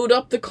me boot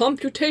up the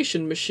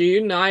computation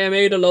machine. I am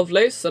Ada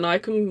Lovelace and I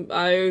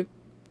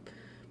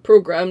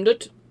programmed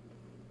it.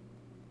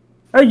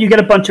 Oh, you get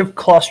a bunch of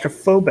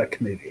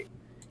claustrophobic movies.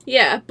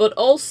 Yeah, but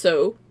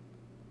also,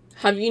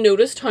 have you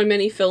noticed how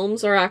many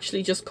films are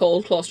actually just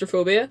called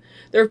Claustrophobia?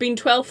 There have been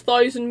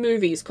 12,000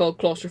 movies called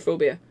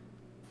Claustrophobia.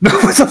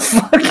 What the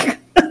fuck?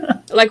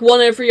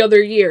 One every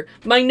other year.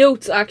 My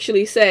notes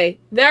actually say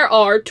there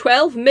are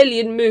 12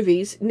 million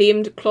movies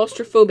named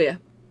Claustrophobia.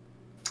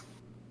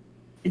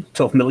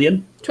 12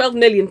 million? 12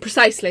 million,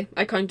 precisely.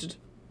 I counted.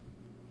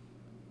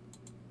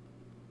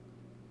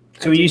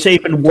 So when you say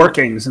you've been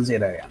working since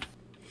 8 a.m.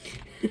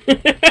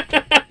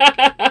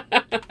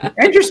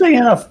 Interesting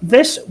enough,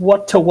 this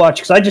what to watch,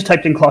 because I just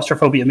typed in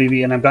claustrophobia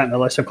movie and I've gotten a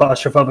list of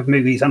claustrophobic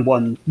movies and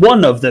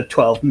one of the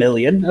 12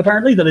 million,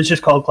 apparently, that is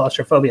just called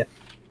Claustrophobia.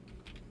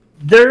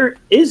 There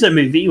is a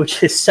movie,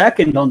 which is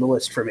second on the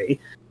list for me,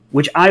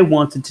 which I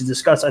wanted to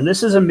discuss, and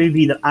this is a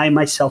movie that I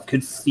myself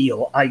could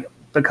feel.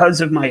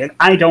 Because of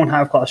I don't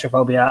have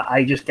claustrophobia,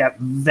 I just get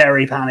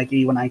very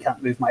panicky when I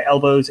can't move my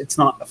elbows. It's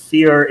not a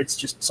fear, it's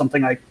just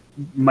something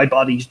my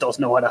body just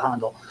doesn't know how to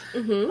handle.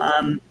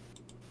 Mm-hmm.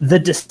 The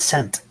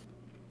Descent.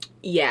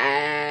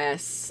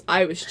 Yes,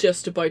 I was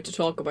just about to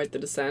talk about The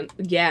Descent.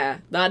 Yeah,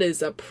 that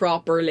is a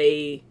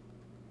properly...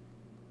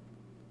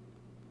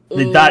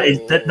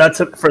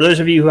 That's for those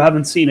of you who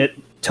haven't seen it.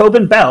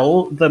 Tobin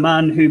Bell, the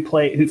man who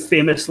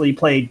famously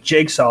played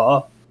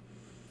Jigsaw,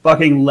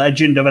 fucking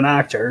legend of an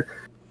actor,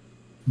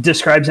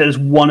 describes it as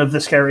one of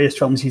the scariest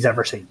films he's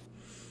ever seen.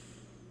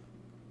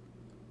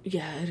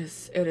 Yeah, it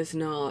is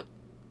not.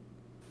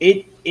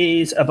 It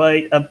is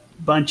about a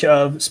bunch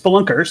of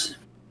spelunkers.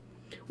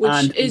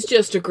 Which is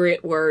just a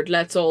great word.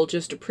 Let's all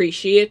just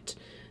appreciate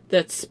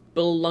that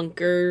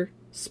spelunking,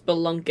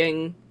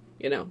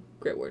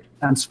 great word.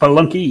 And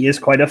Spelunky is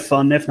quite a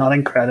fun, if not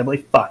incredibly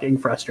fucking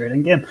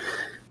frustrating game.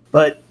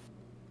 But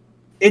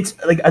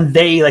it's like, and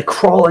they like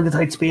crawl into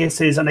tight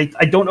spaces, and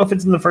I don't know if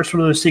it's in the first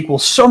one of those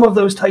sequels. Some of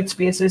those tight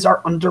spaces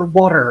are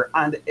underwater,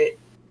 and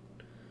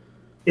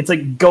it's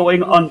like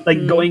going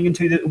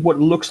into what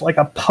looks like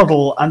a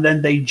puddle, and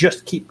then they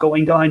just keep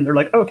going down. They're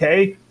like,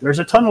 okay, there's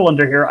a tunnel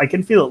under here. I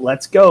can feel it.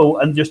 Let's go.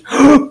 And just,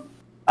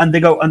 and they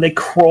go, and they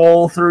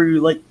crawl through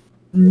like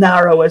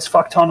narrow as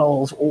fuck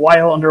tunnels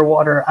while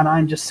underwater. And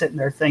I'm just sitting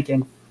there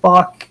thinking,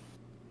 fuck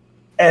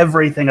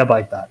everything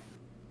about that.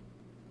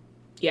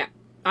 Yeah.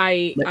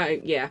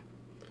 Yeah.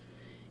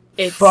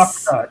 It's... Fuck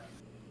that.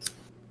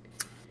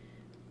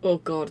 Oh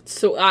god.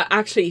 So,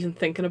 actually even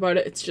thinking about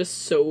it, it's just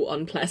so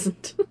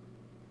unpleasant.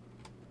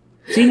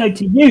 See, now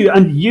to you,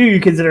 and you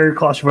consider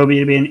claustrophobia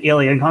to be an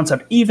alien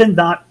concept, even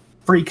that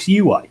freaks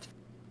you out.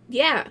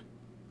 Yeah.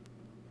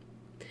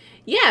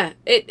 Yeah,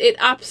 it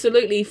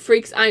absolutely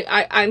freaks.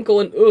 I'm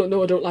going, oh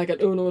no, I don't like it.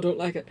 Oh no, I don't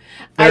like it.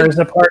 There's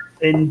a part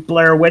in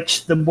Blair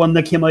Witch, the one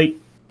that came out,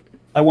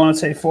 I want to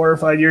say 4 or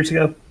 5 years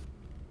ago,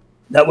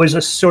 that was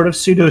a sort of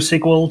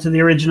pseudo-sequel to the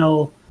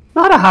original.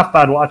 Not a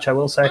half-bad watch, I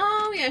will say.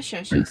 Oh, yeah,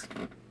 sure.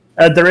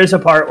 There is a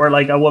part where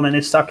like a woman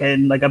is stuck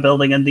in like a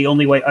building, and the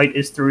only way out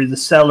is through the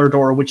cellar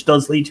door, which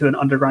does lead to an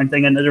underground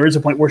thing. And there is a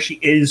point where she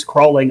is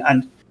crawling,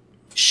 and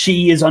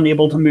she is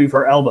unable to move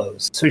her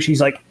elbows, so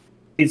she's like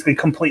basically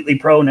completely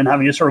prone and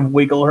having to sort of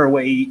wiggle her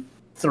way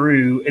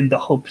through in the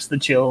hopes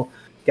that she'll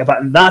get back.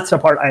 And that's a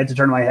part I had to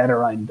turn my head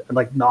around and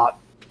like not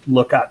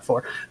look at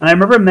for. And I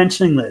remember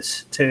mentioning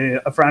this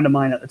to a friend of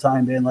mine at the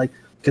time, being like,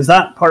 because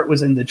that part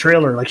was in the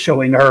trailer, like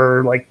showing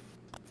her like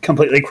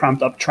completely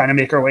cramped up trying to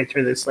make her way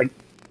through this like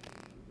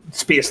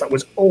space that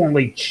was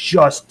only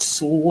just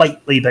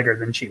slightly bigger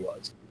than she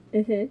was.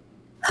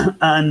 Mm-hmm.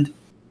 And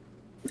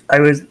I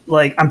was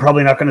like, I'm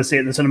probably not going to see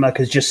it in the cinema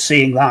because just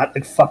seeing that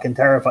like fucking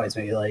terrifies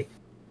me. Like,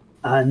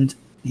 and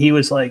he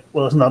was like,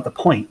 well, isn't that the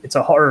point? It's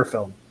a horror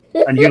film.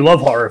 And you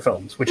love horror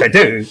films, which I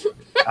do.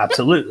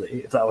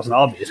 Absolutely. If that wasn't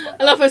obvious.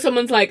 I love how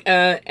someone's like,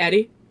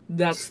 Eddie,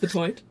 that's the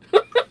point.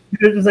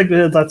 It's like,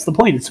 that's the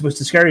point. It's supposed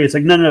to scare you. It's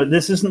like, no,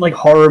 this isn't like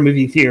horror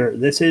movie theater.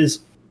 This is,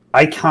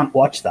 I can't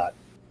watch that.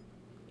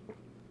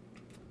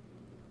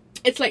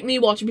 It's like me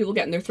watching people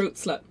getting their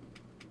throats slit.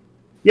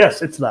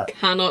 Yes, it's that.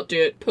 Cannot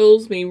do it.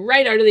 Pulls me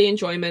right out of the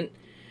enjoyment.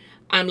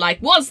 I'm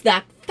like, was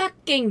that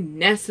fucking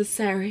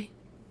necessary?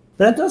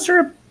 That does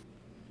sort of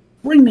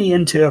bring me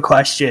into a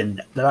question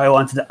that I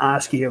wanted to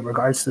ask you in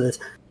regards to this.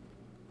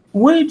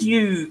 Would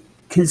you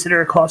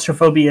consider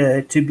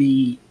claustrophobia to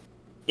be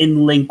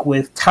in link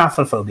with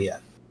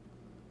taphophobia?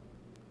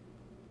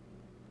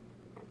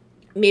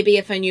 Maybe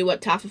if I knew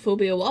what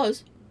taphophobia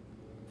was.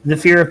 The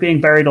fear of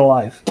being buried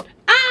alive.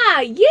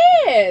 Ah,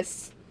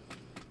 yes!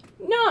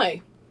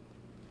 No.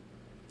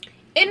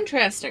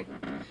 Interesting.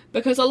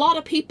 Because a lot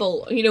of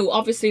people,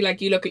 obviously,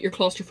 like, you look at your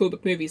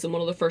claustrophobic movies, and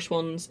one of the first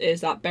ones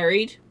is that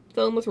Buried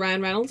film with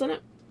Ryan Reynolds in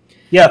it.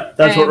 Yeah,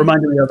 that's what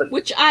reminded me of it.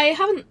 Which I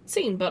haven't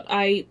seen, but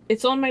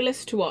it's on my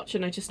list to watch,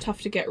 and I just have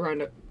to get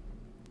around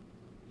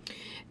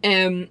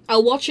it.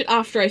 I'll watch it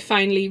after I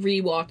finally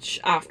rewatch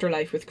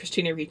Afterlife with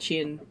Christina Ricci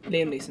and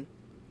Liam Neeson.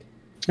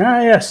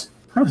 Ah, yes.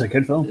 That was a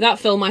good film. That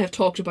film I have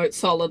talked about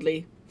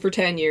solidly for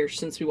 10 years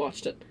since we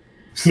watched it.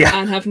 Yeah.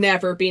 And have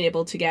never been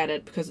able to get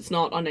it because it's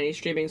not on any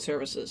streaming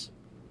services.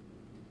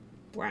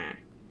 Wah.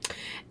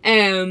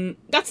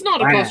 That's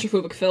not a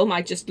claustrophobic film,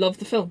 I just love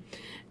the film.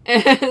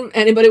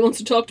 Anybody wants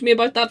to talk to me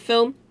about that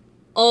film?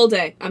 All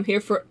day. I'm here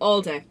for it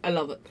all day. I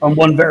love it. On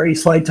one very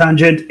slight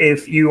tangent,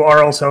 if you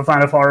are also a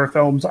fan of horror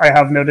films, I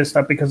have noticed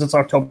that because it's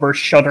October,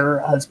 Shudder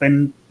has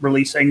been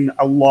releasing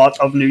a lot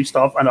of new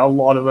stuff, and a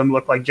lot of them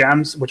look like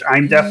gems, which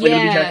I'm definitely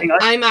going to be checking out.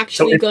 I'm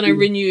actually going to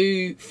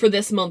renew for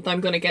this month.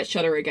 I'm going to get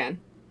Shudder again.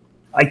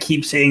 I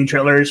keep seeing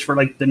trailers for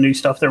like the new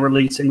stuff they're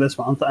releasing this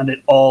month, and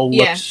it all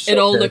looks so it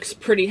all good. Looks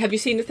pretty. Have you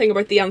seen the thing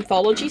about the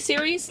anthology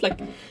series, like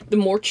the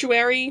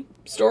mortuary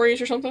stories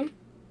or something?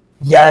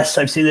 Yes,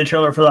 I've seen the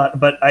trailer for that,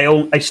 but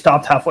I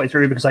stopped halfway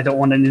through because I don't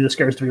want any of the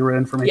scares to be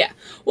ruined for me. Yeah,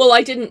 well,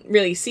 I didn't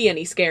really see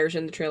any scares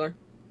in the trailer.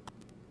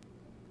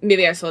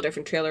 Maybe I saw a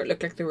different trailer. It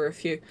looked like there were a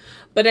few,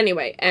 but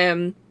anyway,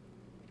 I'm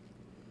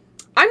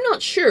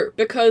not sure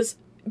because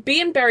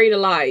being buried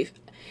alive,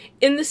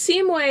 in the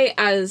same way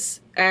as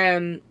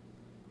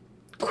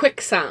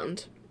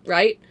Quicksand,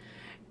 right?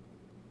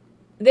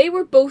 They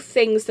were both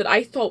things that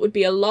I thought would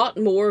be a lot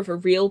more of a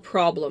real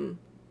problem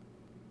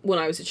when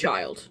I was a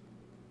child.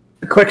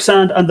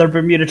 Quicksand and the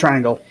Bermuda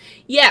Triangle.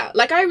 Yeah,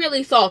 like I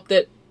really thought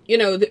that,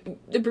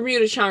 the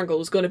Bermuda Triangle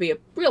was going to be a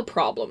real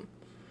problem.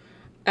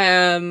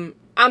 And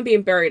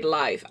being buried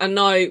alive. And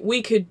now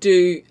we could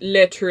do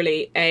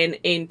literally an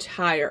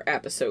entire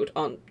episode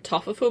on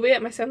taphophobia.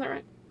 Am I saying that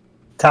right?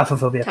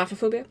 Taphophobia.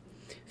 Taphophobia.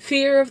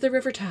 Fear of the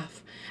River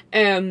Taff.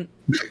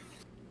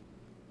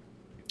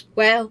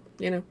 Well,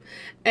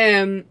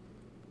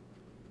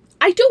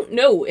 I don't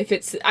know if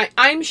it's...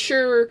 I'm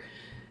sure...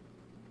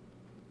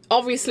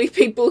 Obviously,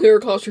 people who are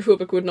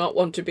claustrophobic would not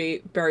want to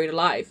be buried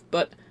alive,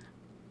 but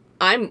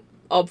I'm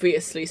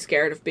obviously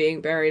scared of being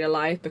buried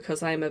alive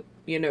because I'm a,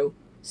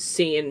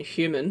 sane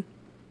human.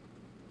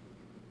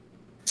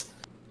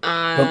 But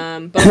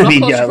I'm not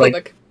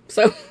claustrophobic,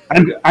 so...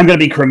 I'm gonna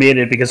be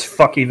cremated because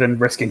fuck even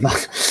risking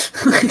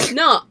that.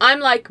 No,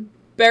 I'm like,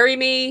 bury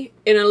me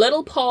in a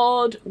little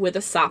pod with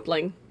a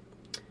sapling,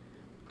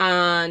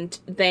 and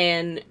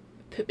then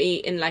put me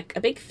in like a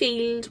big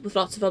field with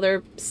lots of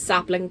other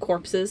sapling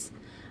corpses,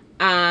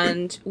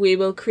 and we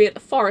will create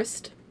a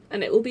forest,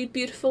 and it will be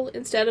beautiful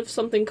instead of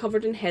something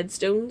covered in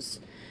headstones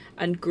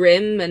and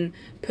grim and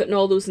putting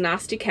all those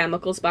nasty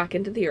chemicals back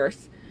into the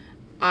earth.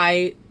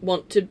 I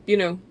want to,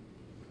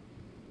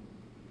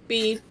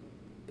 be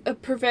a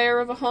purveyor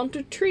of a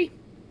haunted tree.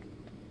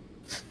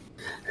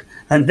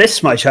 And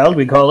this, my child,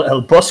 we call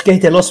El Bosque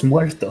de los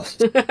Muertos.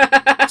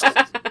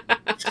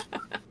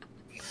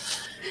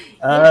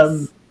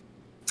 Yes.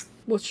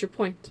 What's your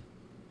point?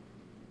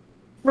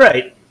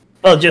 Right.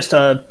 Well, just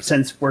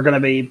since we're going to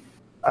be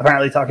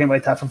apparently talking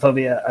about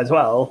taphophobia as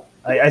well,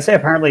 I say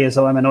apparently as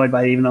though I'm annoyed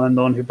by it, even though I'm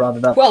the one who brought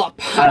it up. Well,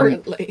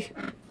 apparently.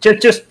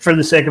 Just for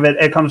the sake of it,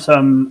 it comes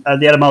from,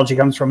 the etymology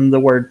comes from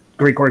the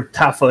Greek word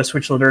taphos,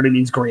 which literally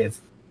means grave.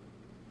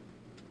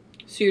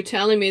 So you're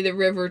telling me the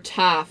river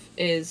Taff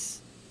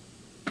is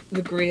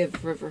the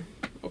grave river?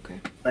 Okay.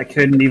 I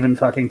couldn't even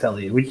fucking tell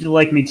you. Would you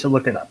like me to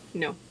look it up?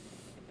 No.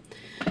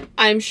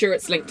 I'm sure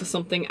it's linked to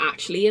something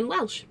actually in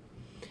Welsh.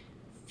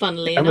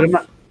 Funnily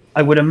enough.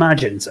 I would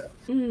imagine so.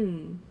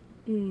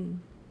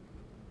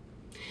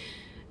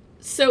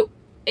 So,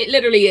 it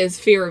literally is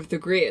fear of the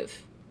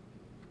grave.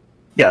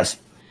 Yes.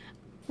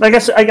 I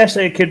guess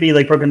it could be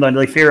like broken down to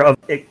like fear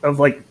of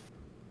like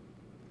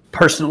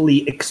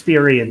personally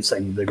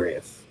experiencing the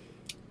grave.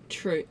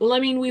 True. Well, I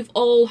mean, we've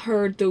all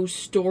heard those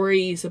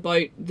stories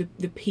about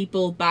the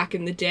people back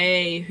in the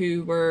day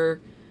who were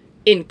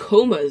in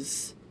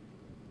comas.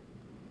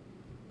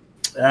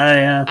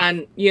 Yeah.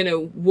 And,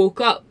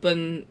 woke up,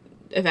 and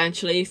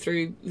eventually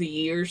through the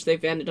years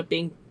they've ended up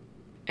being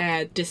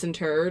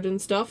disinterred and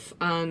stuff,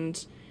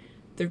 and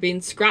there have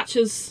been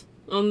scratches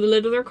on the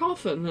lid of their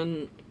coffin,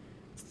 and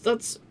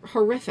that's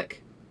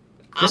horrific.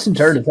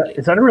 Disinterred,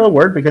 is that a real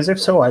word? Because if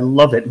so, I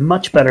love it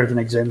much better than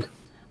exhumed.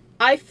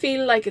 I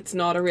feel like it's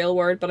not a real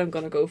word, but I'm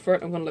going to go for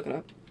it. I'm going to look it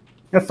up.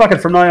 Yeah, fuck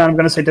it, from now on I'm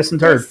going to say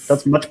disinterred.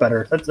 That's much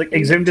better. That's like,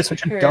 exhumed is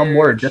such a dumb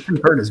word.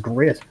 Disinterred is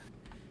great.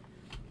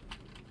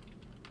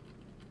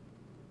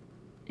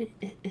 I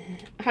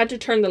had to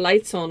turn the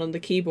lights on the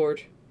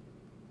keyboard.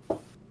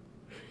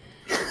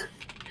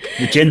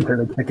 The gin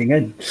started kicking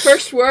in.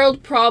 First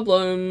world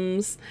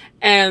problems.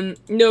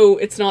 No,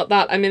 it's not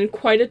that. I'm in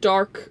quite a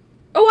dark...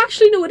 Oh,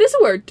 actually, no, it is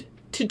a word.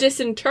 To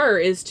disinter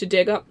is to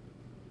dig up.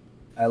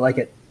 I like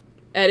it.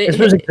 I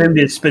suppose exhumed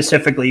is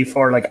specifically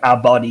for like a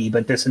body,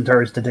 but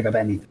disinter is to dig up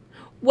anything.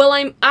 Well,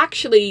 I'm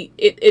actually...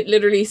 It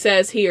literally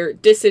says here,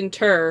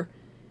 disinter,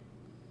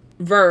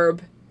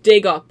 verb,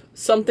 dig up,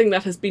 something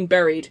that has been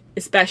buried,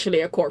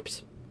 especially a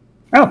corpse.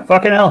 Oh,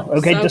 fucking hell.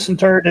 Okay, so,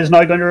 disinterred is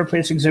now going to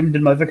replace exhumed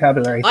in my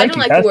vocabulary. I don't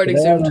like the word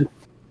exhumed.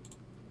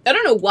 I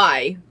don't know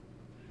why.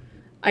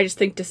 I just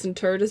think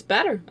disinterred is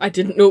better. I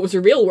didn't know it was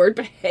a real word,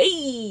 but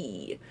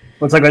hey!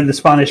 Well, it's like when the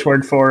Spanish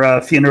word for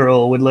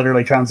funeral would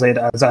literally translate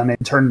as an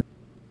intern.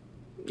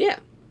 Yeah.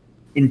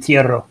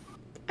 Entierro.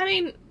 I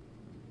mean,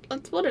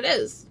 that's what it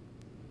is.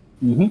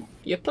 Mm-hmm.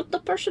 You put the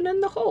person in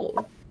the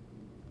hole.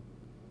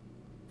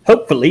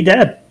 Hopefully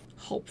dead.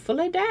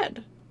 Hopefully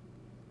dead.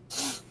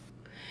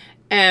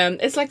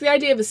 It's like the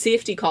idea of a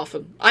safety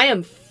coffin. I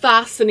am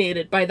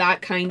fascinated by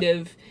that kind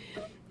of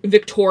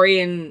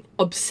Victorian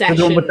obsession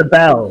the one with the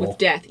bell. With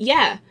death.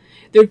 Yeah.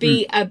 There'd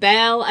be a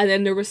bell, and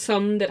then there was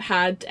some that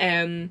had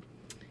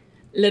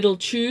little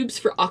tubes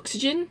for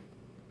oxygen.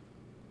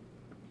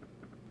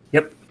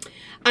 Yep.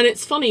 And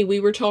it's funny, we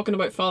were talking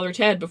about Father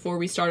Ted before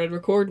we started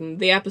recording.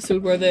 The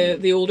episode where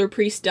the older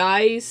priest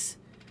dies,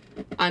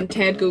 and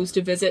Ted goes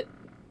to visit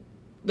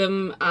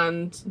them,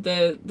 and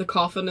the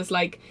coffin is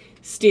like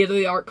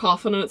state-of-the-art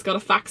coffin, and it's got a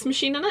fax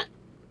machine in it.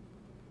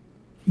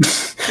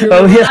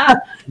 Oh, yeah.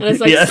 That? And it's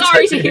like, yes,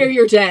 sorry to hear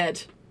you're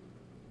dead.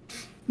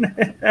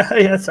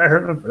 Yes, I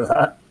remember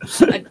that.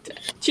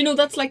 Do you know,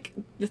 that's like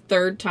the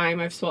third time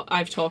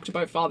I've talked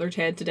about Father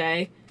Ted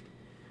today.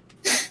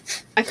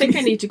 I think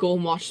I need to go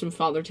and watch some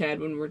Father Ted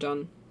when we're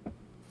done.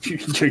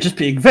 You're just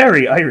being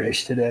very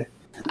Irish today.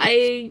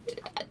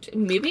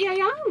 Maybe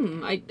I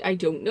am. I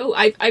don't know.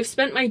 I've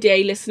spent my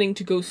day listening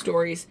to ghost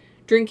stories,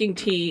 drinking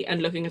tea,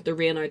 and looking at the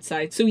rain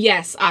outside. So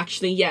yes,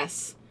 actually,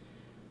 yes.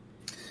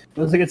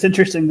 I think it's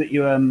interesting that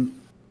you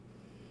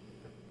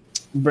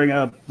bring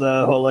up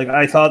the whole, like,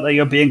 I thought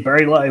that being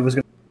buried alive was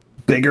a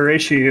bigger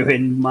issue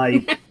in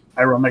my,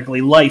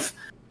 ironically, life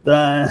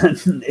than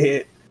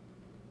it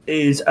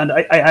is. And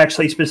I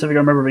actually specifically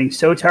remember being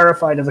so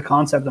terrified of the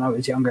concept when I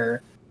was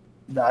younger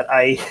that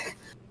I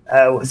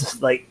was,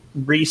 like,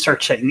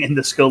 researching in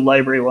the school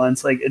library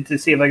once, like, to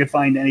see if I could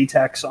find any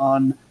texts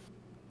on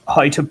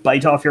how to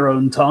bite off your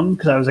own tongue,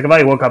 because I was like, if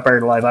I woke up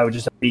buried alive, I would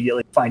just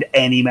immediately find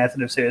any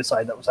method of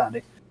suicide that was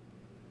handy.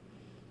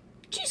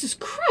 Jesus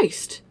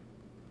Christ.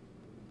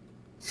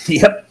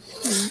 Yep.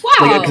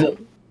 Wow.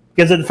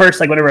 Because at first,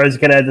 like, whenever I was a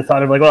kid, I had the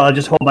thought of, like, well, I'll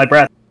just hold my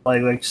breath,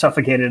 like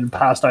suffocated and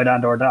passed out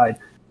and or died.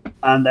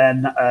 And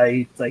then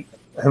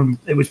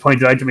it was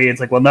pointed out to me, it's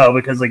like, well, no,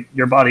 because, like,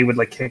 your body would,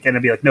 like, kick in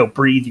and be like, no,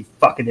 breathe, you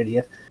fucking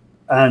idiot.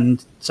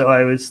 And so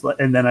I was,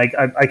 and then I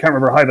can't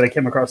remember how, but I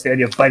came across the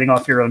idea of biting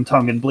off your own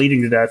tongue and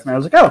bleeding to death. And I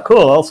was like, oh,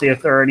 cool, I'll see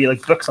if there are any,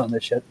 like, books on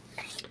this shit.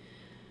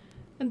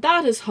 And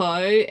that is how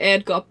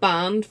Ed got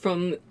banned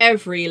from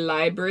every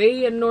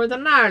library in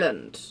Northern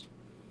Ireland.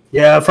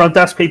 Yeah, front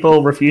desk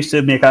people refused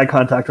to make eye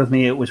contact with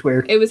me. It was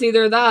weird. It was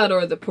either that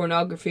or the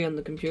pornography on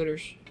the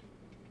computers.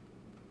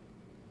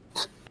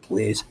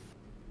 Please.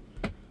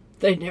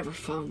 They never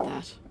found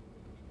that.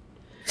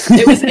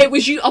 It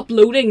was you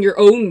uploading your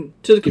own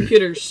to the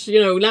computers.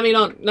 You know, let me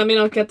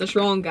not get this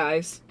wrong,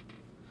 guys.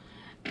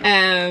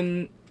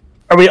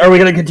 Are we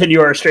going to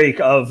continue our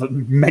streak of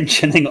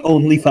mentioning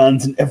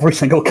OnlyFans in every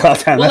single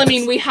goddamn Well, I episode?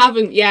 mean, we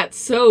haven't yet,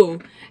 so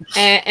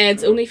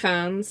Ed's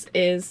OnlyFans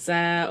is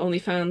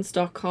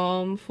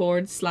onlyfans.com /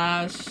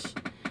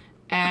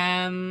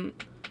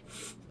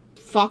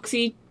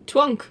 Foxy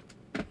Twunk.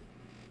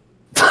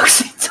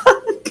 Foxy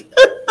Twunk.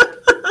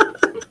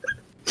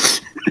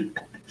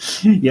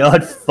 You know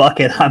what? Fuck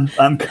it.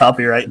 I'm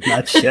copyrighting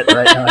that shit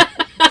right now.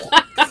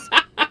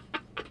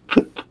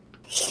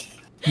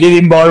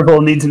 Maybe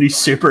Marvel needs a new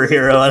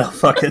superhero. I don't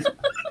fucking.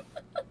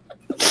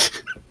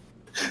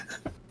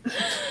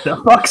 The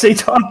Foxy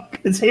Twunk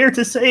is here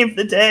to save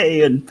the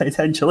day and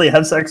potentially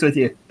have sex with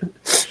you.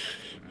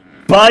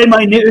 Buy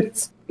my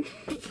nudes.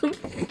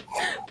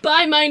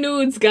 Buy my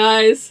nudes,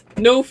 guys.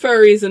 No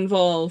furries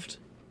involved.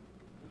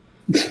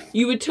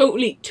 You would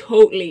totally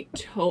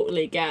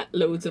get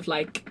loads of,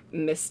 like,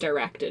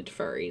 misdirected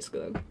furries,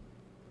 though.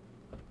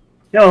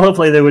 Yeah, well,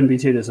 hopefully they wouldn't be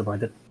too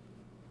disappointed.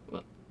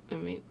 Well, I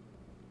mean...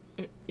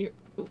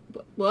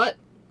 What?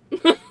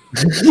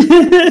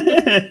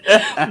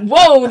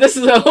 Whoa, this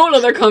is a whole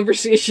other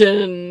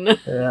conversation.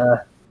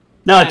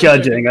 Not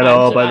judging at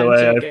all, by the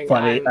way.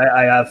 joking.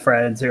 I have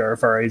friends who are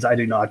furries. I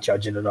do not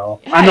judge it at all.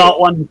 Hey. I'm not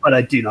one, but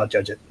I do not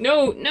judge it.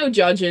 No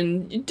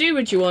judging. You do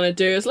what you want to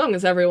do, as long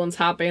as everyone's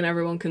happy and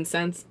everyone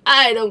consents.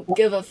 I don't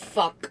give a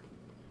fuck.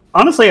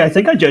 Honestly, I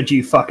think I judge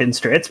you fucking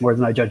straights more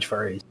than I judge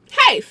furries.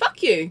 Hey,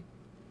 fuck you.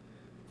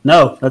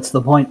 No, that's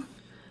the point.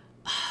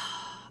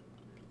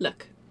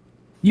 Look.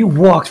 You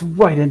walked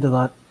right into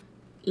that.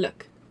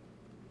 Look.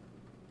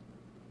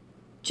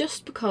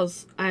 Just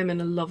because I'm in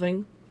a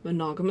loving,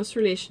 monogamous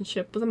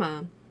relationship with a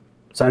man.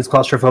 Sounds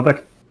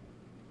claustrophobic.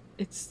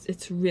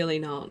 It's really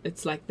not.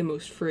 It's like the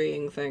most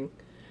freeing thing.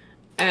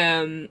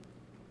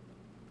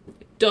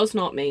 Does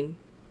not mean.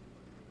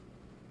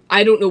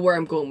 I don't know where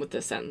I'm going with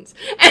this sentence.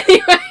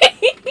 Anyway.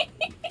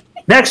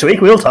 Next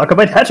week we'll talk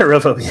about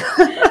heterophobia.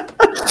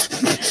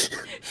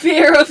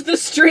 Fear of the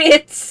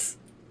streets.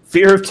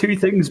 Fear of two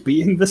things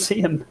being the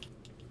same.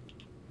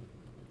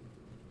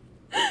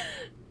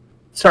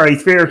 Sorry,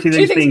 fear of two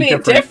things being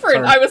different. Sorry.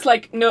 I was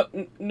like, no,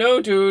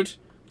 dude,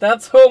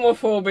 that's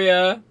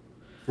homophobia.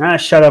 Ah,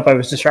 shut up! I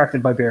was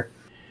distracted by beer.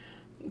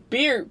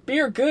 Beer,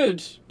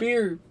 good.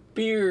 Beer,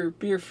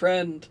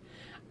 friend.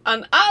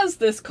 And as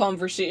this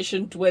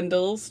conversation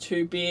dwindles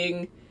to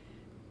being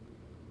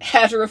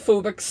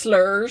heterophobic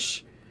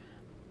slurs,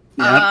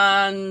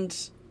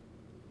 and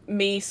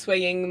me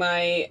swinging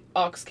my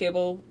aux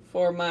cable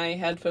for my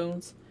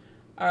headphones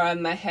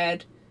around my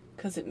head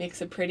because it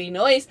makes a pretty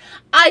noise,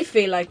 I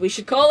feel like we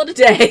should call it a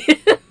day.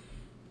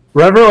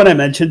 Remember when I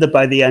mentioned that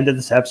by the end of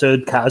this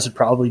episode, Kaz would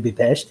probably be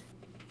pissed?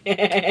 How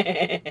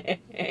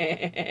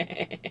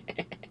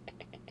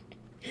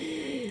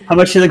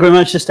much do you think we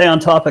managed to stay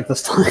on topic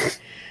this time?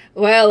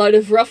 Well, out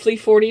of roughly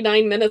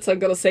 49 minutes, I'm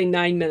going to say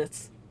 9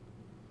 minutes.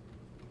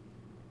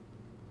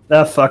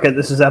 Ah, fuck it.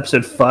 This is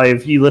episode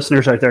 5. You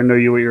listeners out there know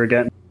what you were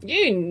getting.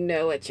 You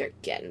know what you're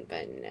getting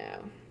by now.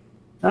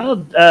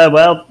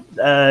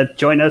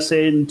 Join us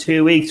in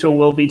 2 weeks when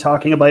we'll be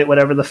talking about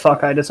whatever the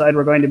fuck I decide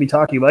we're going to be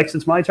talking about, because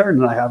it's my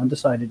turn and I haven't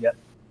decided yet.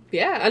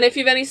 Yeah, and if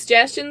you have any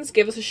suggestions,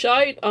 give us a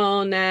shout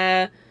on...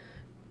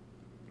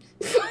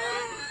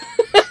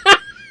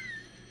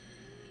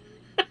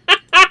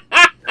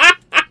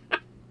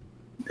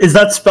 Is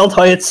that spelled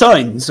how it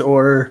sounds,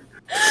 or...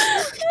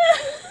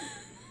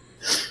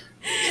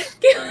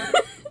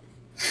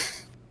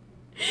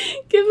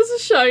 Give us a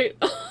shout.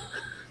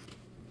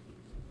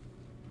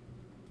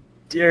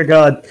 Dear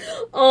God.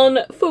 On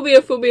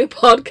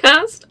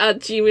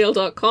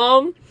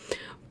phobiaphobiapodcast@gmail.com.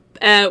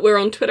 We're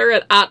on Twitter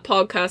at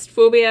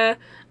podcastphobia,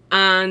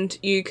 and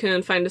you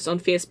can find us on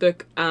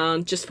Facebook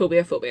and just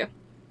Phobia.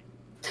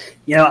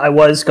 You know, I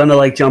was going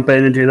to jump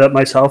in and do that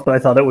myself, but I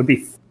thought it would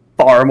be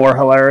far more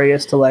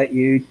hilarious to let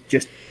you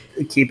just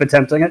keep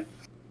attempting it,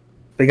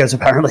 because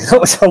apparently that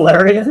was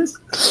hilarious.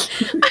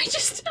 I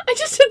just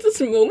had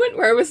this moment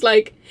where I was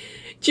like,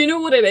 do you know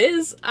what it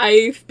is?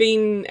 I've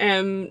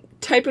been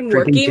typing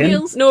work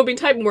emails. No, I've been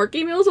typing work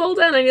emails all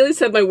day, and I nearly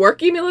said my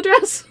work email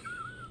address.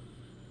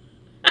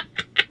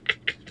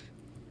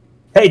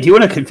 Hey, do you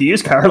want to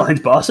confuse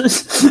Caroline's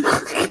bosses?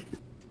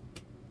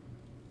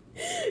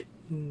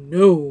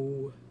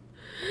 No.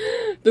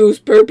 Those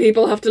poor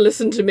people have to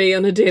listen to me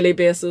on a daily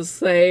basis.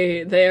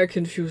 They are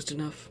confused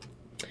enough.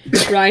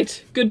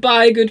 Right.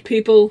 Goodbye, good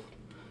people.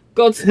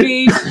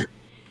 Godspeed.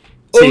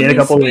 See you in a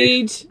couple of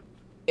weeks.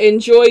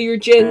 Enjoy your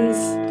gins.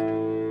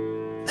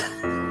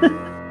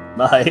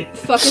 Bye.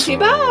 Fuckity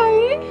bye.